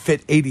better and to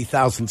fit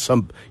 80,000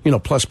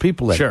 plus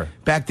people in. Sure.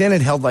 Back then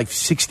it held like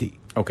 60.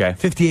 Okay.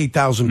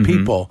 58,000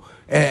 people.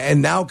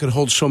 And now it could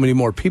hold so many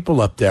more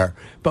people up there.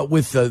 But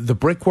with the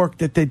brickwork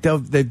that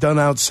they've done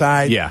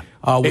outside,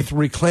 with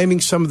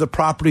reclaiming some of the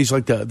properties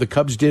like the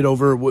Cubs did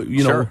over, with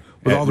all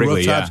the Wrigley,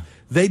 rooftops,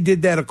 they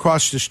did that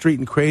across the street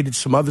and created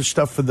some other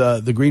stuff for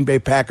the Green Bay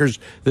Packers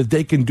that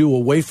they can do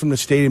away from the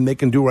stadium. They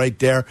can do right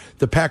there.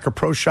 The Packer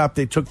Pro Shop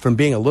they took from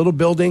being a little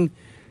building,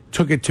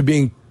 took it to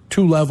being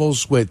 2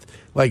 levels with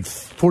like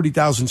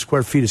 40,000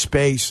 square feet of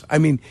space. I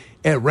mean,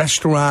 a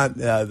restaurant,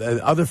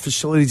 the other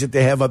facilities that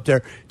they have up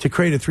there to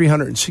create a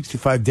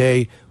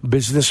 365-day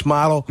business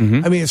model.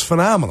 Mm-hmm. I mean, it's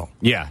phenomenal.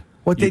 Yeah.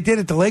 What they did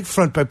at the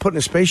lakefront by putting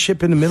a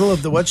spaceship in the middle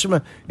of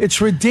the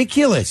it's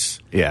ridiculous.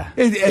 Yeah.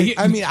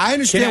 I mean, I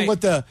understand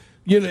what the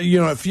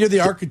if you're the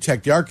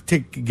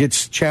architect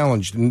gets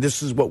challenged, and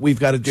this is what we've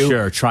got to do.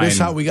 Sure, this is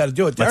how we got to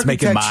do it. Let's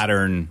make it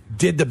modern.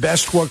 Did the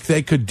best work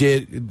they could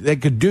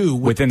do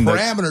with within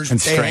parameters the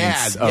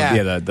constraints they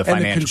had. the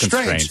financial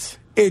constraints.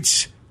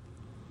 It's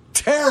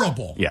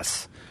terrible.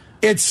 Yes.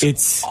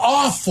 It's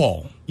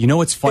awful. You know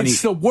what's funny?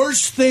 It's the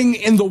worst thing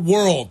in the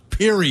world,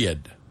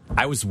 period.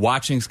 I was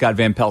watching Scott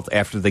Van Pelt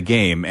after the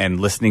game and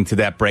listening to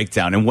that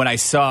breakdown. And when I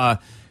saw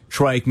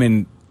Troy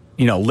Aikman,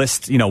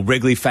 list,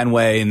 Wrigley,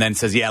 Fenway, and then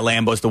says,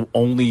 Lambeau's the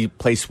only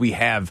place we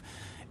have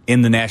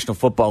in the National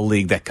Football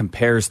League that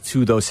compares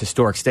to those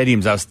historic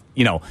stadiums.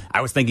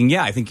 I was thinking,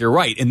 I think you're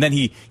right. And then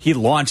he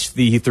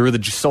threw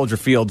the Soldier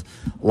Field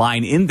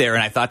line in there,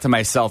 and I thought to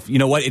myself, you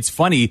know what? It's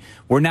funny.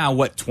 We're now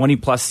 20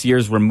 plus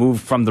years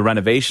removed from the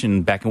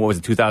renovation back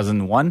in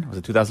 2001? Was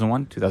it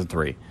 2001?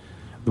 2003.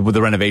 With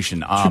the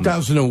renovation.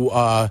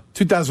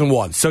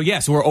 2001.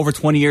 So we're over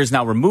 20 years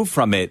now removed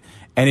from it,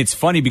 and it's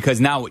funny because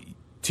now,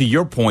 to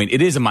your point,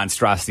 it is a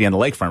monstrosity on the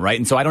lakefront, right?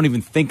 And so I don't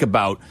even think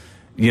about,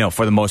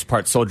 for the most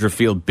part, Soldier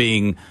Field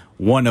being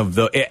one of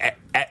at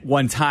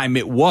one time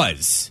it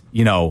was,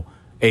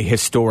 a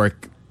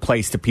historic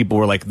place to people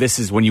where like, this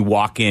is when you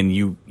walk in,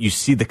 you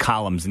see the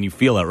columns and you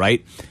feel it,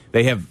 right?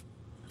 They have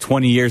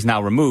 20 years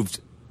now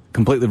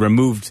completely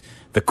removed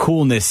the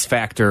coolness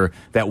factor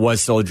that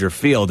was Soldier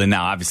Field. And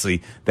now,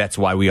 obviously, that's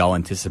why we all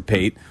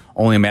anticipate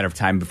only a matter of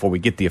time before we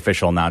get the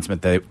official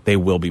announcement that they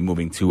will be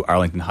moving to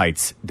Arlington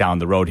Heights down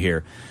the road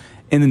here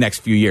in the next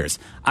few years.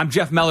 I'm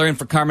Jeff Meller in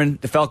for Carmen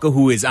DeFalco,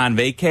 who is on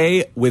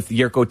vacay with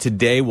Yurko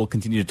today. We'll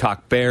continue to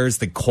talk Bears,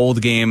 the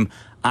cold game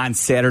on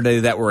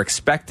Saturday that we're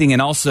expecting.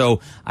 And also,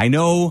 I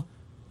know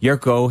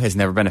Yurko has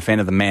never been a fan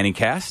of the Manning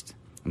cast,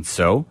 and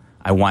so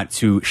I want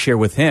to share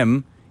with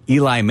him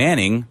Eli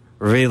Manning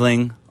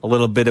revealing a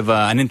little bit of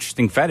an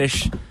interesting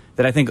fetish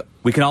that I think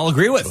we can all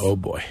agree with. Oh,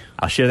 boy.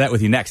 I'll share that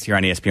with you next here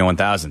on ESPN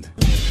 1000.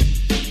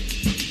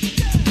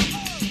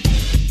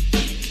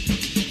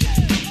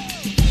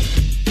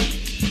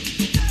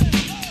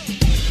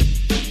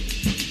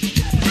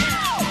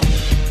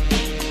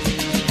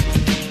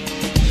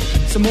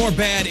 Some more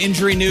bad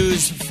injury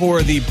news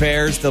for the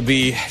Bears. They'll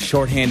be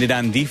shorthanded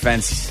on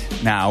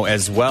defense now,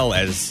 as well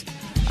as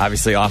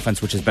obviously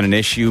offense, which has been an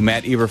issue.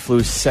 Matt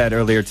Eberflus said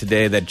earlier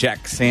today that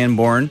Jack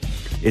Sanborn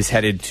is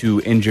headed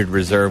to injured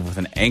reserve with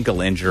an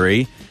ankle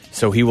injury,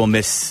 so he will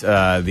miss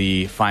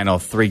the final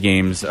 3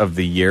 games of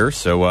the year.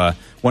 So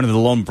one of the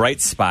lone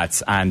bright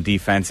spots on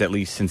defense, at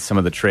least since some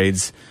of the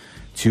trades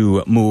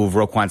to move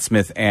Roquan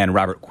Smith and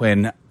Robert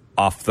Quinn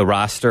off the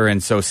roster.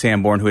 And so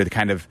Sanborn, who had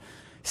kind of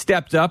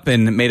stepped up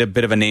and made a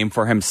bit of a name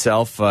for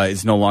himself,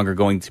 is no longer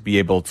going to be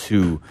able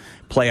to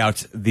play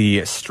out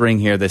the string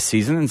here this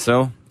season. And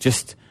so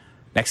just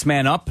next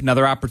man up,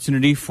 another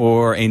opportunity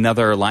for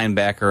another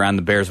linebacker on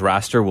the Bears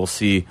roster. We'll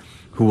see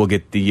who will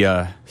get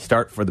the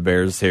start for the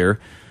Bears here.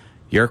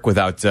 Yerk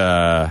without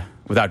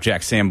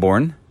Jack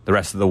Sanborn the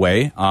rest of the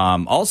way.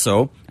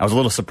 Also, I was a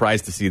little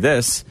surprised to see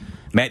this.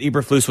 Matt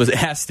Eberflus was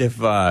asked if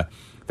there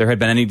had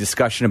been any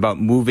discussion about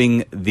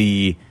moving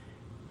the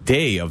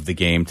day of the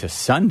game to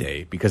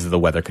Sunday because of the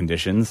weather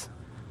conditions.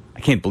 I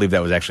can't believe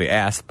that was actually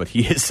asked, but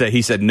he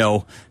said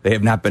no, they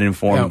have not been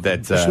informed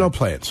that there's no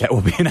plans. That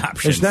will be an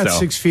option. There's not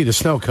 6 feet of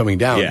snow coming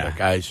down there,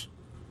 guys.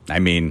 I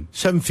mean,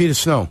 7 feet of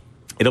snow.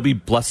 It'll be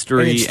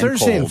blustery and it's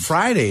Thursday cold. And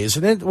Friday,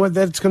 isn't it?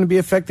 That's going to be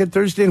affected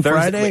Thursday and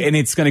Friday? And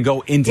it's going to go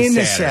into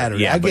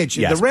Saturday. Yeah, I get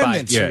you. The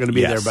remnants are going to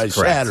be there by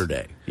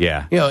Saturday.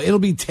 Yeah. It'll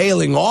be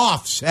tailing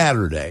off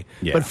Saturday.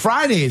 Yeah. But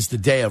Friday is the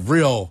day of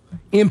real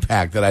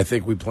impact that I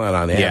think we plan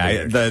on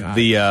having. Yeah,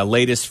 the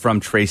latest from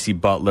Tracy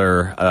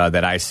Butler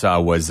that I saw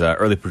was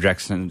early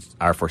projections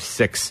are for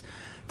 6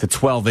 to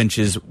 12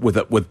 inches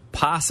with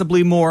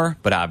possibly more,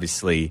 but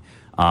obviously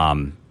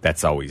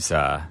that's always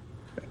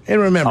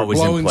And remember, always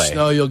in blowing play.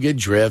 snow, you'll get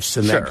drifts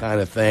and Sure. that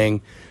kind of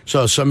thing.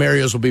 So some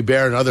areas will be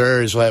bare and other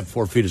areas will have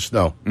 4 feet of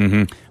snow.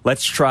 Mm-hmm.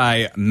 Let's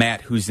try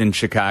Matt, who's in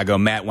Chicago.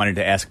 Matt wanted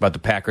to ask about the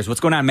Packers.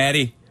 What's going on,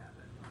 Matty?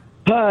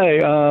 Hi,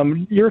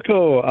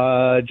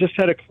 Yurko. Just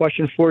had a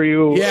question for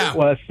you. Yeah.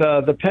 With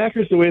the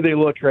Packers, the way they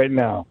look right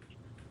now,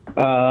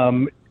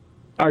 do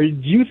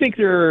you think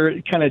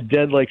they're kind of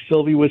dead, like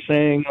Sylvie was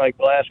saying, like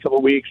the last couple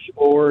of weeks,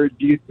 or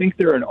do you think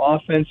they're an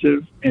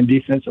offensive and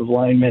defensive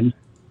lineman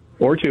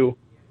or two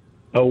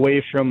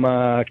away from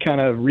kind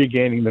of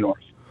regaining the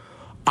North?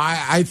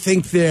 I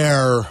think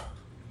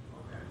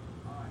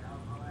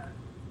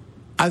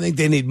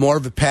they need more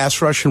of a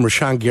pass rush, and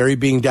Rashawn Gary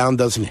being down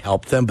doesn't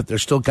help them, but they're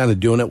still kind of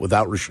doing it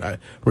without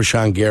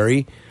Rashawn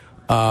Gary.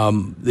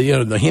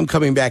 Him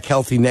coming back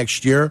healthy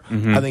next year,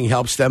 I think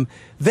helps them.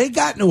 They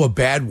got into a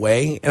bad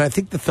way, and I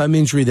think the thumb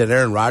injury that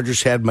Aaron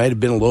Rodgers had might have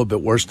been a little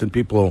bit worse than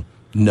people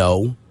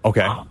know.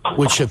 Okay.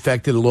 Which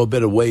affected a little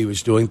bit of the way he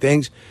was doing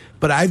things.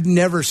 But I've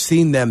never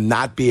seen them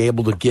not be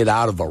able to get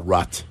out of a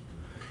rut.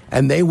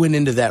 And they went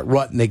into that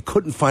rut, and they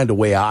couldn't find a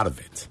way out of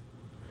it.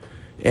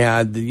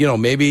 And,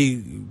 maybe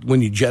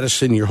when you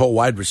jettison your whole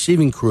wide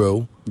receiving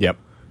crew, Yep.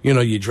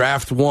 you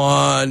draft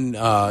one,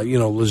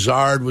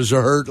 Lazard was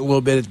hurt a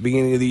little bit at the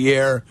beginning of the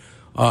year.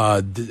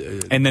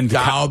 And then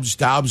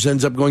Dobbs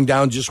ends up going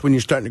down just when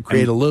you're starting to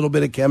create a little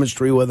bit of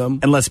chemistry with them.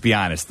 And let's be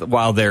honest,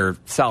 while they're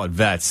solid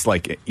vets,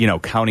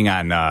 counting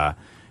on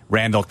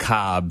Randall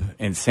Cobb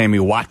and Sammy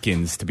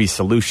Watkins to be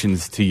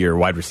solutions to your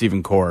wide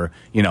receiving core,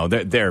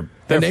 they're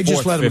and they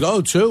just let him go,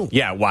 too.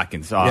 Yeah,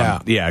 Watkins.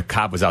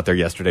 Cobb was out there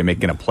yesterday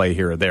making a play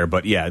here or there.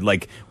 But, yeah,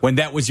 when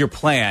that was your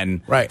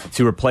plan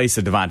to replace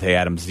the Devontae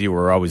Adams, you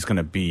were always going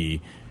to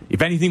be –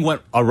 if anything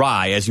went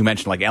awry, as you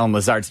mentioned, like Alan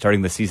Lazard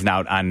starting the season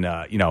out on,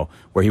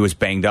 where he was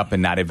banged up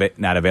and not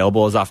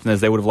available as often as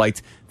they would have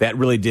liked, that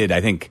really did,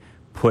 I think,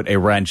 put a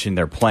wrench in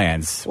their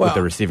plans with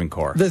the receiving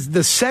core.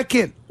 The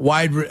second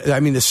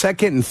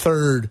and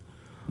third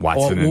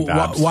Watson and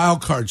Dobbs.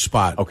 wild card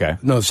spot. Okay.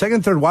 No, the second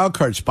and third wild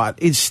card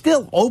spot is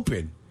still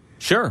open.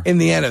 Sure. In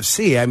the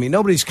NFC. I mean,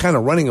 nobody's kind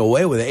of running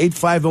away with it.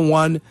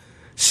 8-5-1,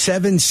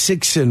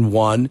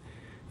 7-6-1.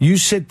 You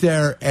sit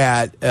there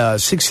at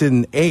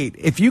 6-8.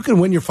 If you can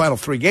win your final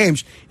 3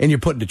 games and you're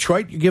putting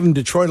Detroit, you're giving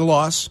Detroit a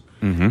loss.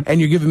 And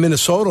you're giving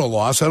Minnesota a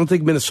loss. I don't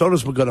think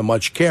Minnesota's going to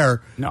much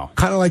care. No.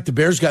 Kind of like the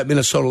Bears got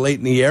Minnesota late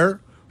in the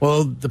year.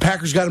 Well, the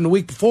Packers got them the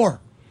week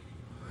before.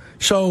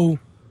 So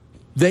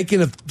they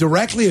can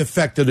directly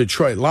affect the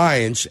Detroit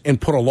Lions and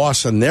put a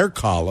loss on their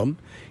column.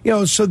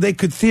 So they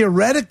could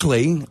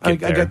theoretically, I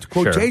got the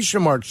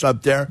quotation marks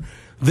up there,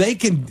 they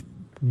can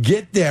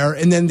get there.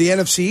 And then the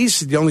NFC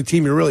East is the only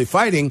team you're really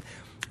fighting.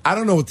 I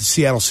don't know what the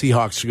Seattle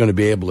Seahawks are going to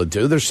be able to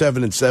do. They're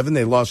 7-7.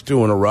 They lost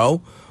 2 in a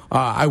row.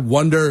 I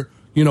wonder,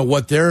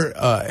 what their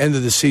end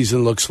of the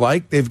season looks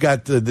like. They've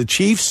got the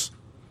Chiefs,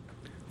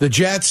 the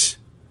Jets,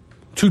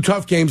 2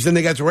 tough games, then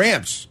they got the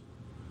Rams.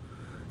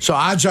 So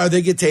odds are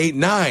they get to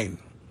 8-9,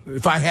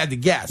 if I had to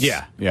guess.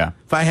 Yeah.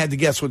 If I had to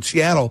guess with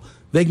Seattle,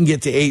 they can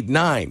get to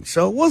 8-9.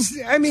 So so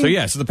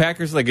the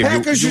Packers, Packers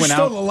if you are went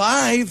still out,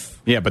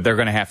 alive. Yeah, but they're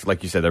going to have to,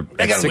 like you said, they're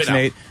at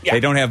 6-8. Yeah.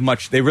 They don't have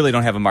much. They really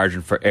don't have a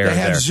margin for error. They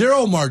have there.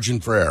 zero margin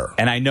for error.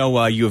 And I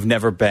know you have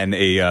never been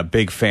a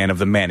big fan of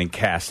the Manning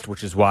cast,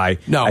 which is why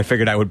I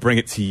figured I would bring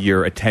it to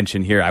your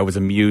attention here. I was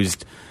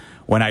amused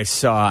when I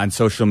saw on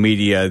social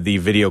media the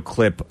video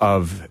clip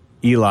of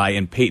Eli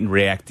and Peyton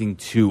reacting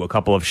to a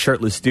couple of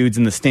shirtless dudes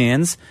in the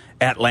stands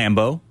at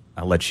Lambeau.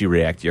 I'll let you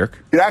react,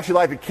 Yerk. You'd actually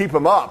like to keep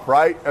him up,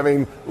 right? I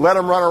mean, let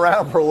him run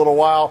around for a little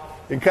while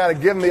and kind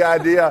of give him the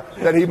idea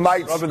that he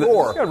might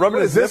score. What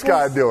is this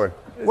guy doing?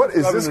 What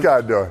is this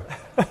guy doing?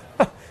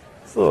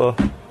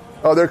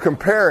 Oh, they're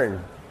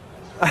comparing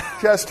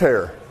chest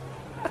hair.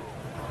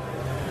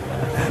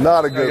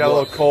 Not a good got look. A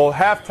little cold.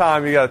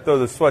 Halftime, you got to throw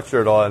the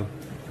sweatshirt on.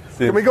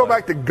 Can we go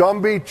back to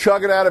Gumby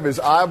chugging out of his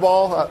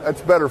eyeball?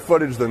 That's better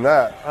footage than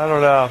that. I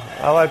don't know.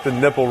 I like the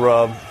nipple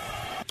rub.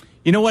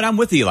 You know what? I'm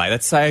with Eli.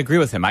 I agree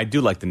with him. I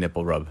do like the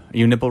nipple rub. Are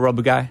you a nipple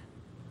rub guy?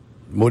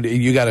 Well,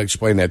 you got to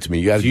explain that to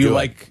me. Do you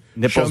like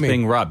nipples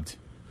being rubbed?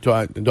 Do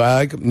I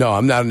like them? No,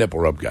 I'm not a nipple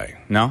rub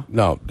guy. No?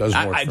 No, it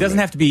doesn't work. It doesn't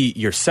have to be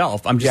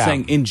yourself. I'm just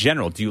saying, in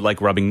general, do you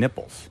like rubbing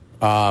nipples?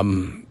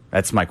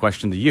 That's my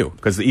question to you.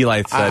 Because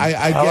Eli said,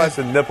 I like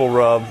the nipple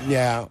rub.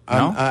 Yeah.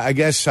 I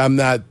guess I'm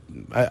not.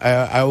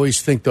 I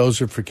always think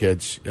those are for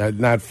kids,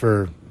 not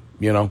for,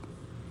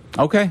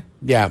 Okay.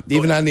 Yeah,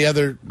 even on the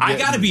other. I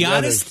got to be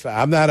honest.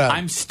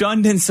 I'm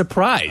stunned and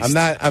surprised.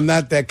 I'm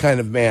not that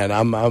kind of man. I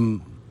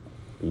am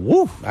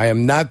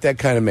not that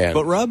kind of man.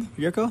 Foot rub,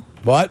 Yurko?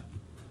 What?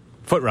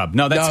 Foot rub.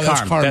 No,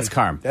 that's Carm. That's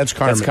Carm. That's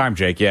Carm. That's Carm,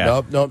 Jake.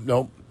 Yeah.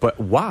 Nope. But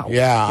wow.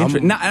 Yeah.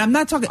 I'm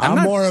not talking.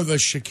 I'm more of a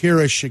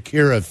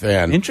Shakira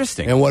fan.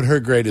 Interesting. And what her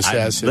greatest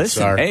assets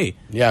are. Hey,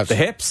 yes. The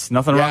hips.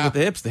 Nothing wrong with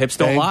the hips. The hips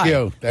don't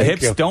lie. The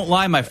hips don't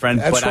lie, my friend.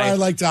 That's where I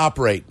like to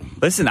operate.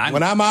 Listen,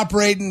 when I'm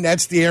operating,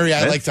 that's the area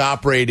I like to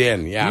operate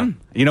in. Yeah.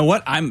 You know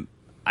what? I'm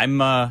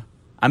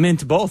I'm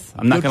into both.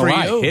 I'm not Good going to for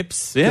lie. you.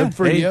 Hips, yeah. Good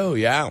for you,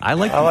 yeah. I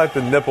like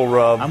the nipple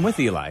rub. I'm with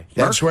Eli.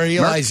 That's where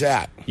Eli's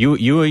at.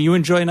 You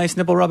enjoy a nice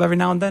nipple rub every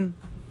now and then?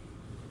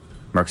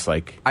 Merck's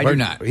like, I do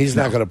not. He's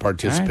not going to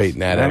participate in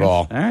that All at right.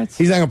 all. All right.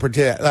 He's not going to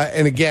participate.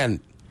 And again,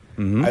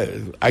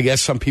 I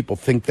guess some people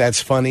think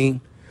that's funny.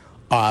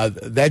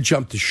 That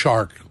jumped the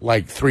shark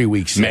like 3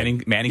 weeks ago.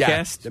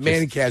 Manningcast? The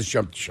Manningcast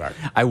jumped the shark.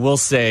 I will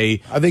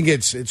say, I think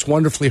it's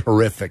wonderfully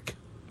horrific.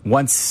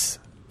 Once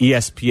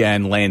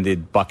ESPN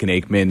landed Buck and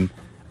Aikman,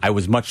 I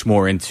was much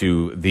more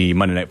into the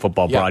Monday Night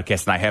Football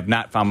broadcast, and I have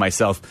not found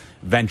myself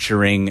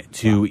venturing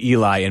to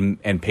Eli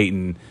and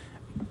Peyton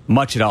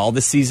much at all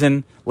this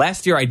season.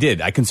 Last year I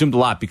did. I consumed a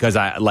lot because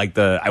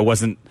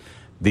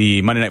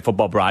the Monday Night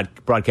Football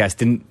broadcast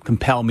didn't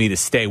compel me to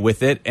stay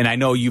with it, and I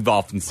know you've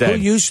often said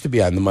Who used to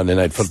be on the Monday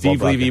Night Football Steve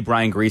broadcast? Levy,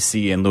 Brian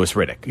Greasy, and Louis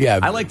Riddick. Yeah.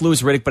 I like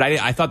Louis Riddick, but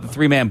I thought the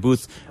three-man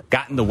booth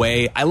got in the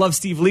way. I love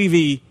Steve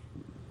Levy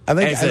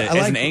as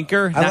an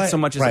anchor, not so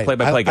much as a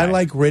play-by-play guy. I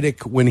like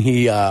Riddick when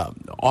he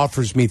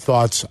offers me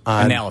thoughts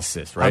on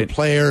analysis, right? On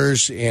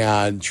players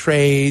and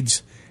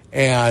trades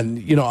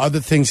and other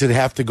things that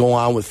have to go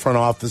on with front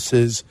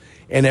offices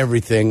and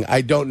everything.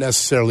 I don't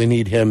necessarily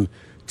need him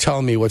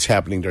telling me what's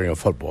happening during a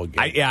football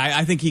game.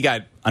 I think he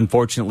got,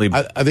 unfortunately...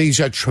 I think he's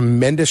got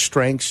tremendous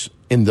strengths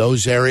in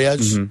those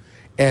areas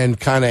and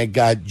kind of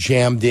got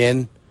jammed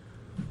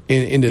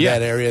into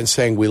that area and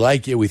saying, we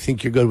like you, we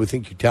think you're good, we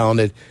think you're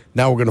talented,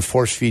 now we're going to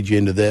force feed you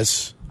into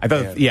this. I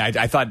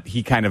thought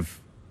he kind of,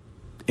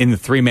 in the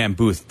three-man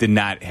booth, did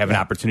not have an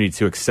opportunity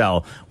to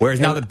excel. Whereas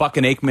now that Buck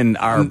and Aikman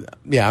are...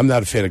 I'm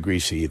not a fan of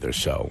Greasy either,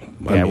 so...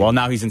 well,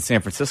 now he's in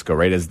San Francisco,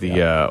 right, as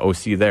the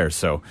OC there,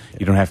 so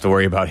you don't have to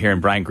worry about hearing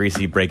Brian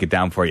Greasy break it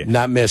down for you.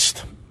 Not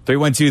missed.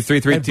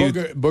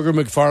 312-332... Booger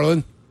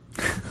McFarland.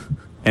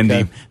 And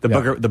the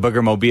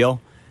Booger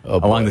Mobile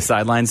along the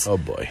sidelines. Oh,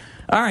 boy.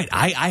 All right,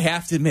 I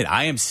have to admit,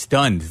 I am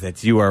stunned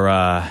that you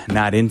are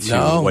not into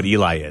what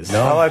Eli is.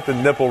 I like the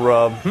nipple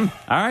rub. All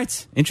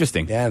right,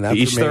 interesting. Yeah, not to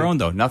each for me. their own,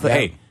 though. Nothing. Yeah.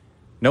 Hey,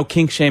 no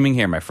kink shaming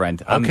here, my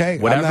friend. Okay,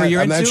 whatever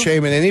you're into. I'm not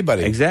shaming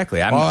anybody.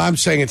 Exactly. I'm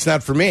saying it's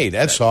not for me.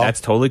 That's all. That's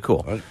totally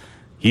cool.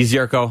 He's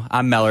Yurko.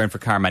 I'm Meller, and for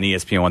Carmen on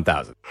ESPN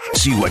 1000.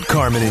 See what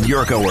Carmen and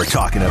Yurko are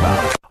talking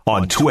about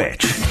on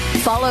Twitch.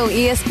 Follow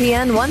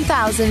ESPN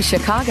 1000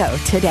 Chicago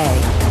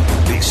today.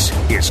 This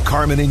is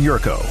Carmen and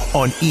Yurko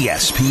on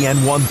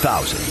ESPN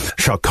 1000,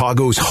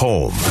 Chicago's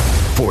home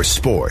for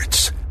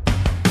sports.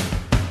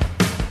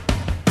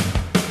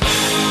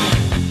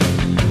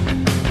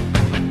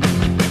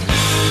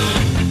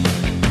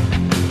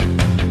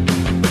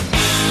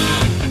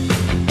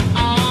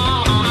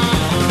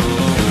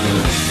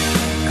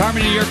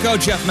 Carmen and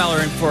Yurko, Jeff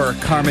Meller in for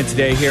Carmen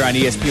today here on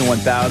ESPN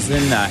 1000,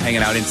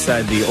 hanging out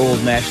inside the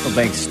old National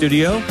Bank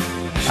studio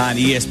on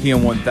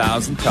ESPN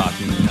 1000,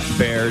 talking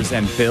Bears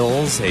and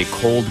Bills, a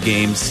cold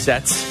game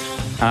set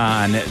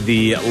on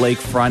the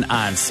lakefront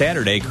on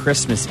Saturday,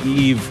 Christmas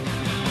Eve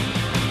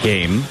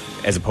game,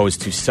 as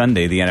opposed to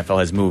Sunday. The NFL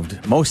has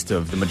moved most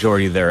of the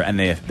majority of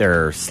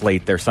their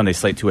Sunday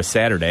slate to a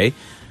Saturday.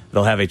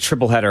 They'll have a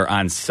tripleheader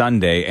on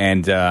Sunday,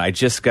 and I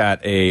just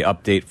got a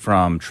update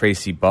from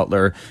Tracy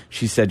Butler.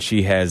 She said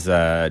she has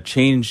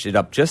changed it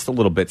up just a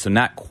little bit, so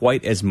not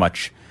quite as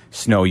much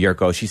snow,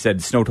 Yurko. She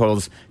said snow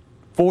totals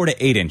 4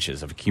 to 8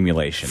 inches of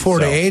accumulation. 4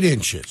 to 8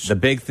 inches. The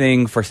big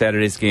thing for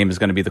Saturday's game is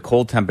going to be the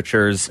cold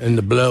temperatures and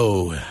the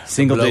blow,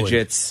 single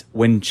digits,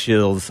 wind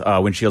chills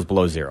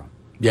below zero.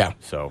 Yeah,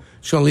 so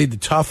it's going to lead to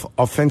tough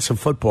offensive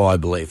football, I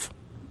believe,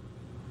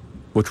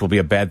 which will be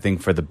a bad thing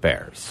for the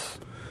Bears.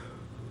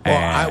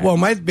 Well, it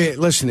might be.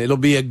 Listen, it'll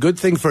be a good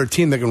thing for a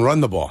team that can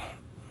run the ball.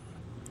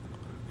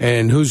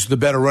 And who's the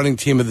better running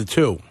team of the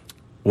two?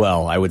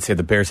 Well, I would say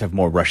the Bears have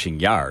more rushing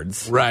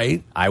yards.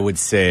 Right. I would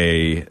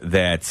say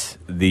that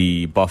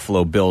the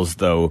Buffalo Bills,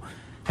 though,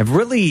 have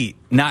really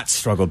not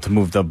struggled to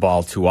move the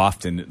ball too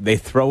often. They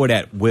throw it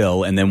at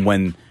will, and then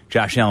when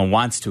Josh Allen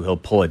wants to, he'll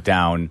pull it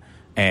down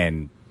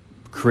and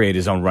create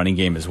his own running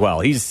game as well.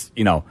 He's,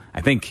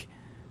 I think...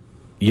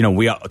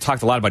 we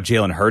talked a lot about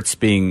Jalen Hurts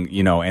being,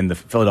 and the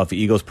Philadelphia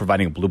Eagles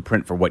providing a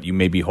blueprint for what you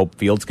maybe hope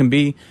Fields can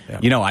be.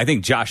 Yeah. I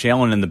think Josh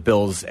Allen and the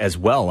Bills as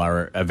well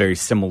are a very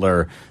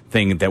similar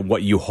thing, that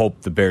what you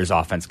hope the Bears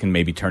offense can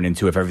maybe turn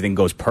into if everything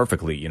goes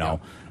perfectly, Yeah.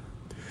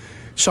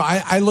 So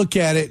I look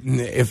at it,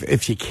 and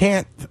if you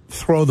can't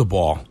throw the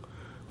ball,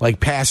 like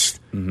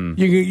pass, you're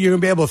going to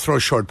be able to throw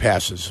short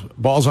passes.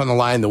 Ball's on the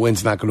line, the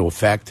wind's not going to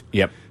affect.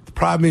 Yep. The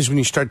problem is when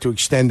you start to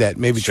extend that,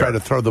 maybe try to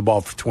throw the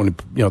ball for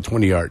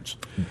 20 yards.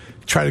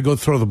 Try to go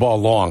throw the ball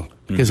long,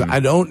 because I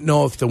don't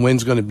know if the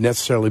wind's going to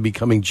necessarily be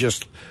coming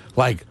just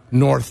like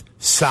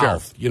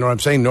north-south. Sure. You know what I'm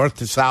saying? North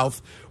to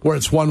south, where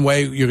it's one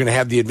way, you're going to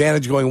have the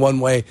advantage going one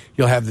way,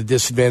 you'll have the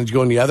disadvantage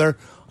going the other.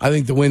 I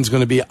think the wind's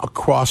going to be a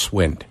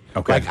crosswind,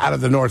 like out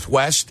of the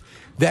northwest.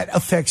 That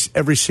affects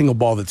every single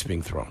ball that's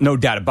being thrown. No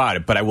doubt about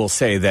it, but I will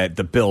say that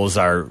the Bills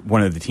are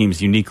one of the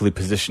teams uniquely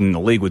positioned in the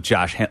league with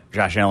Josh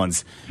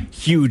Allen's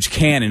huge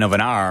cannon of an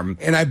arm.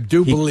 And I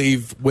do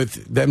believe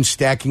with them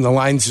stacking the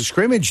lines of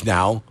scrimmage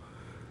now,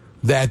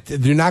 that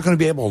they're not going to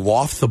be able to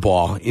loft the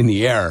ball in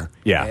the air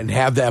and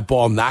have that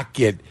ball not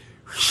get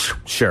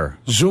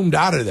zoomed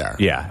out of there.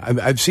 Yeah.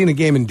 I've seen a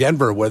game in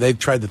Denver where they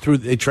tried to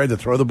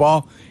throw the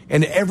ball,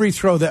 and every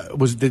throw that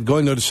was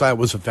going to the side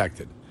was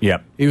affected.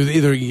 Yep. It was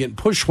either you get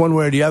pushed one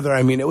way or the other.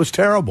 I mean, it was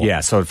terrible. Yeah,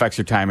 so it affects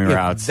your timing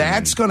routes.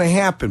 That's going to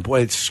happen.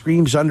 Boy, it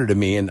screams under to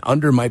me, and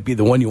under might be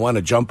the one you want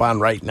to jump on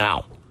right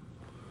now.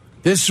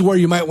 This is where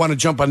you might want to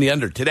jump on the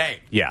under today.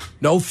 Yeah.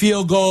 No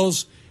field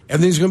goals.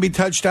 Everything's going to be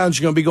touchdowns.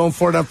 You're going to be going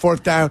for it on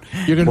fourth down.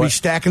 You're going to be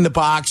stacking the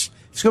box.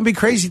 It's going to be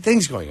crazy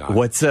things going on.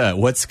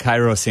 What's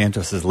Cairo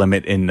Santos'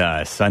 limit in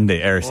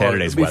Sunday or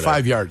Saturday's it'll be weather?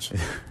 5 yards.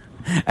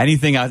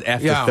 Anything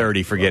after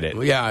 30, forget it.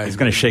 Yeah, he's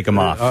going to shake them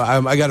off.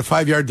 I got a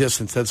 5-yard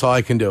distance. That's all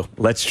I can do.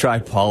 Let's try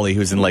Paulie,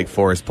 who's in Lake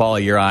Forest.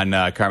 Paulie, you're on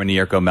Carmen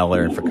New Yorko,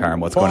 Meller, and for Carm.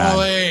 What's going on?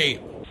 Paulie.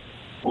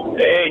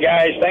 Hey,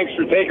 guys. Thanks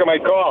for taking my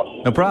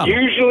call. No problem.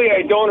 Usually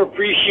I don't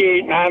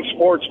appreciate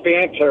non-sports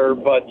banter,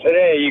 but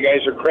today you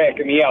guys are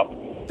cracking me up.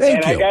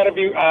 Thank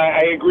you.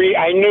 I agree.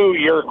 I knew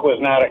Yerk was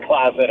not a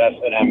closet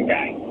S&M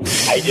guy.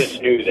 I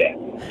just knew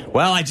that.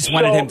 Well, I just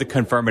wanted him to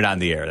confirm it on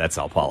the air. That's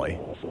all, Paulie.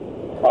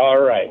 All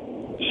right.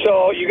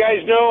 So you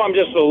guys know I'm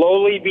just a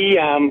lowly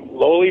BM,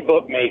 lowly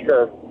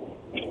bookmaker.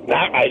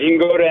 I didn't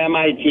go to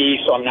MIT,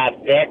 so I'm not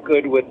that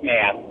good with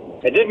math.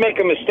 I did make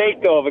a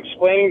mistake, though, of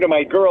explaining to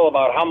my girl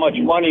about how much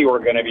money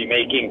we're going to be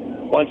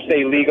making once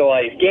they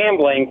legalize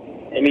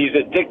gambling, and these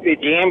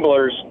addicted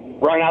gamblers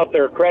run out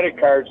their credit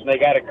cards, and they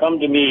got to come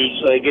to me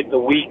so they get the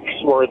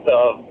week's worth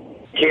of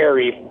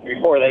carry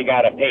before they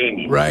got to pay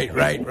me. Right.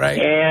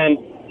 And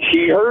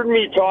she heard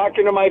me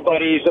talking to my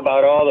buddies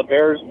about all the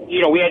Bears.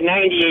 You know, we had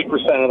 98%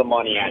 of the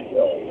money on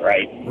Philly,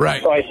 right?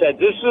 Right. So I said,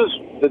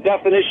 the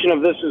definition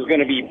of this is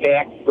going to be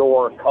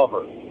backdoor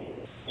cover.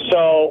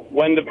 So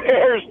when the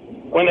Bears,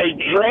 when they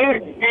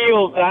dragged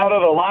Fields out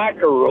of the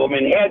locker room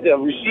and had the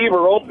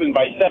receiver open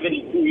by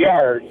 72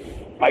 yards,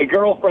 my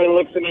girlfriend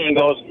looks at me and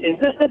goes, "Is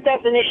this the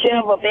definition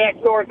of a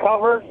backdoor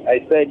cover?"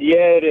 I said,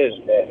 "Yeah, it is,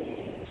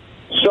 man."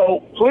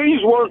 So please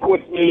work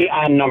with me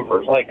on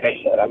numbers. Like I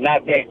said, I'm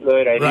not that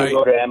good. I didn't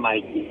go to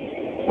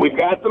MIT. We've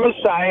got the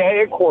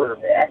Messiah at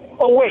quarterback.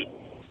 Oh, wait.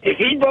 If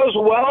he does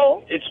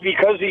well, it's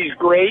because he's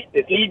great.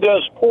 If he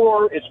does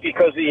poor, it's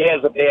because he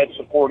has a bad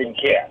supporting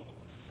cast.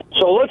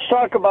 So let's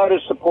talk about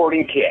his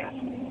supporting cast.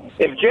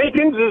 If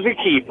Jenkins is a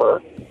keeper,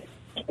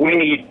 we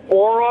need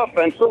 4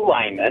 offensive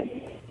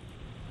linemen,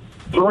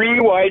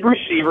 3 wide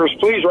receivers.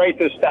 Please write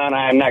this down.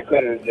 I'm not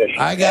good at addition.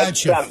 I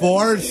got you.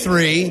 4,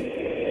 3.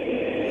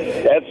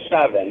 That's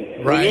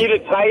 7. Right. We need a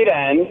tight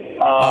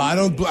end. I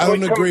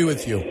don't agree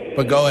with you,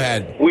 but go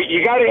ahead.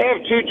 You got to have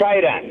 2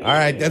 tight ends. All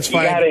right, that's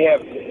fine. You got to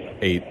have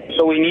 8.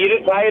 So we need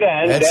a tight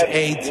end. That's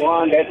 8.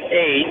 1. That's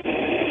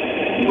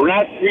 8. We're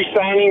not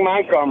re-signing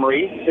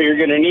Montgomery, so you're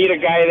going to need a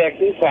guy that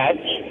can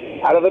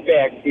catch out of the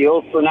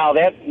backfield. So now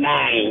that's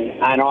 9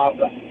 on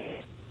offense.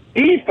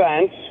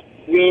 Defense,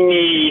 we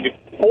need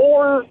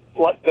 4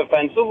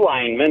 defensive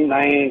linemen.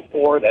 9 and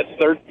 4, that's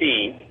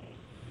 13.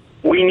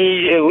 We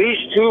need at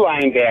least 2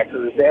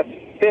 linebackers. That's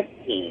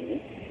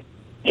 15.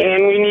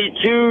 And we need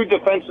 2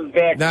 defensive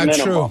backs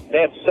minimum. True.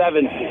 That's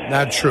 17.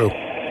 Not true.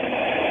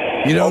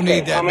 You don't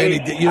need that many.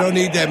 You don't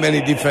need that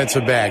many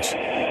defensive backs.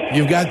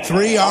 You've got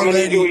 3 already. How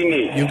many do we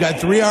need? You've got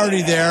 3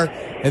 already there,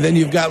 and then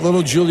you've got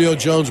little Julio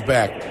Jones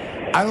back.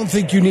 I don't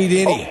think you need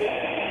any.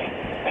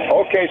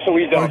 Okay, so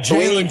we don't. Or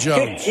Jalen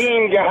Jones.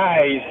 15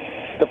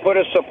 guys to put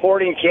a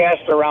supporting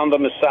cast around the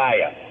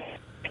Messiah.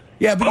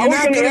 Yeah, but you're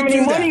not going to have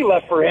any money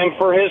left for him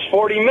for his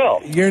 $40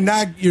 million.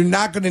 You're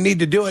not going to need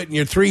to do it, and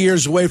you're 3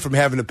 years away from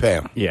having to pay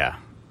him. Yeah.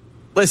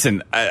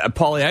 Listen,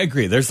 Paulie, I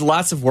agree. There's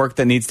lots of work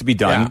that needs to be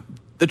done. Yeah.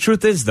 The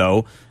truth is,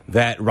 though,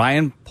 that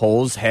Ryan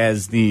Poles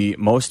has the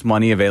most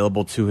money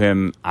available to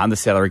him on the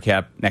salary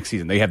cap next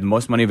season. They have the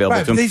most money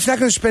available to him. He's not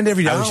going to spend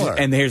every dollar.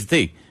 And here's the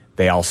thing.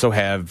 They also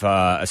have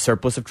a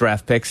surplus of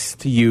draft picks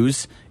to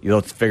use. You'll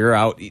have to figure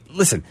out.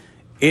 Listen,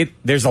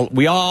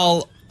 we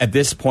all at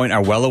this point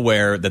are well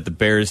aware that the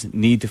Bears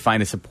need to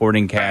find a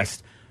supporting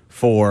cast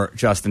for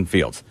Justin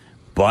Fields.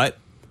 But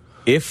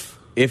if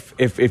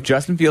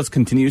Justin Fields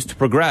continues to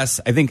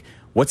progress, I think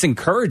what's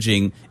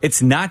encouraging,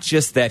 it's not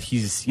just that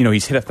he's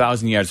hit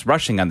 1,000 yards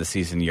rushing on the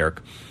season.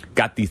 Yerk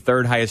got the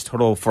 3rd highest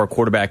total for a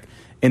quarterback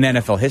in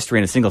NFL history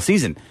in a single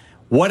season.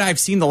 What I've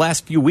seen the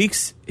last few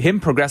weeks, him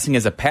progressing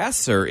as a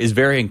passer is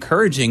very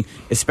encouraging,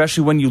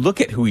 especially when you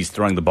look at who he's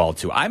throwing the ball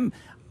to.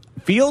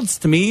 Fields,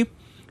 to me,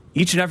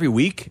 each and every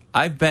week,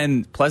 I've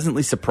been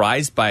pleasantly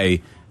surprised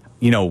by,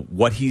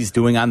 what he's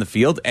doing on the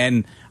field.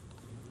 And,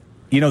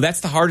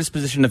 that's the hardest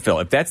position to fill.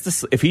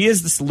 If he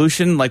is the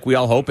solution, like we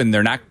all hope, and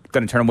they're not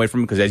going to turn away from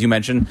him because, as you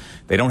mentioned,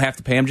 they don't have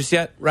to pay him just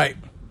yet. Right.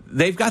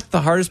 They've got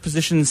the hardest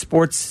position in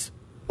sports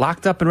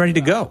locked up and ready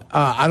to go.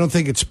 I don't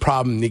think it's a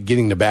problem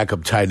getting the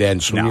backup tight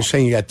ends. So when you're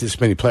saying you got this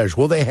many players,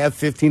 will they have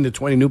 15 to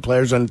 20 new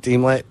players on the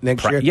team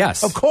next year?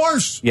 Yes. Of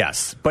course.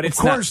 Yes. But of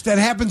course, that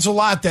happens a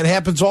lot. That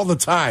happens all the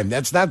time.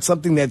 That's not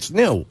something that's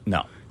new.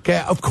 No. Okay,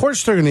 of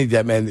course they're going to need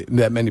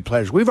that many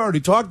players. We've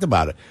already talked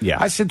about it. Yeah.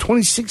 I said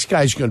 26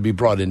 guys are going to be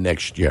brought in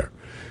next year.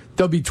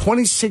 There'll be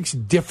 26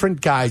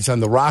 different guys on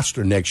the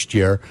roster next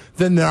year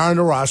than there are on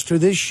the roster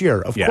this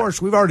year. Of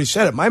course, we've already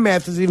said it. My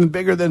math is even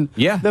bigger than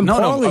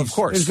Paulie's. Of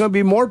course. There's going to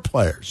be more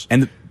players.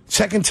 And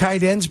second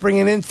tight ends,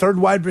 bringing in third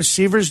wide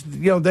receivers,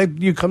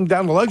 you come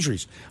down to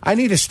luxuries. I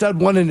need a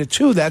stud 1 and a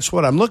 2. That's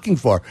what I'm looking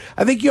for.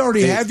 I think you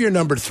already have your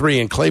number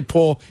 3 in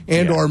Claypool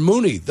or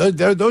Mooney.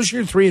 Those are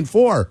your 3 and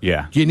 4.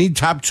 Yeah. Do you need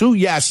top 2?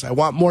 Yes. I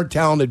want more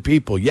talented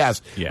people.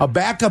 Yes. Yeah. A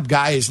backup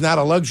guy is not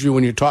a luxury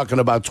when you're talking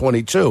about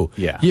 22.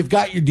 Yeah. You've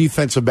got your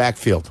defensive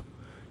backfield.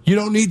 You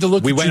don't need to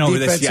look at your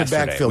defensive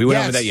backfield. We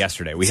went over that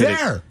yesterday.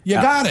 You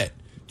got it.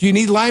 Do you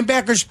need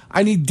linebackers?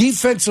 I need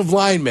defensive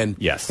linemen.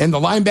 Yes. And the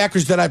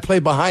linebackers that I play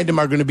behind him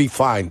are going to be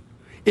fine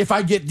if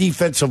I get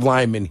defensive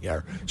linemen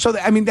here. So,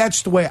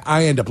 that's the way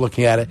I end up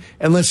looking at it.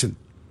 And listen,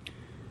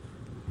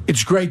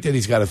 it's great that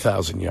he's got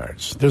 1,000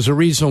 yards. There's a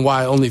reason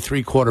why only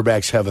 3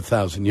 quarterbacks have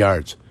 1,000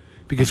 yards.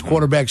 Because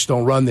quarterbacks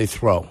don't run, they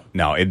throw.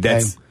 No,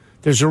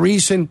 there's a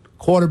reason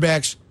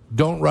quarterbacks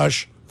don't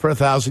rush for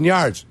 1,000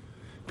 yards.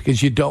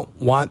 Because you don't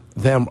want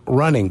them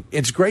running.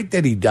 It's great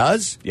that he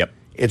does. Yep.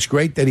 It's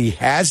great that he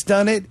has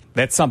done it.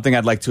 That's something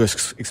I'd like to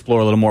explore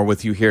a little more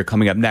with you here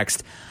coming up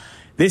next.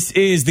 This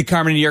is the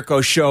Carmen and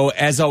Yurko Show.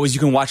 As always,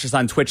 you can watch us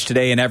on Twitch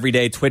today and every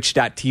day,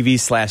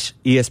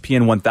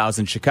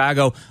 twitch.tv/ESPN1000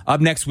 Chicago.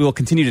 Up next, we will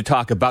continue to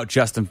talk about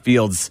Justin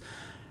Fields'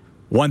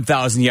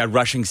 1,000-yard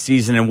rushing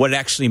season and what it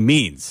actually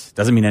means.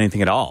 Doesn't mean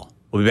anything at all.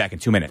 We'll be back in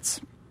 2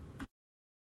 minutes.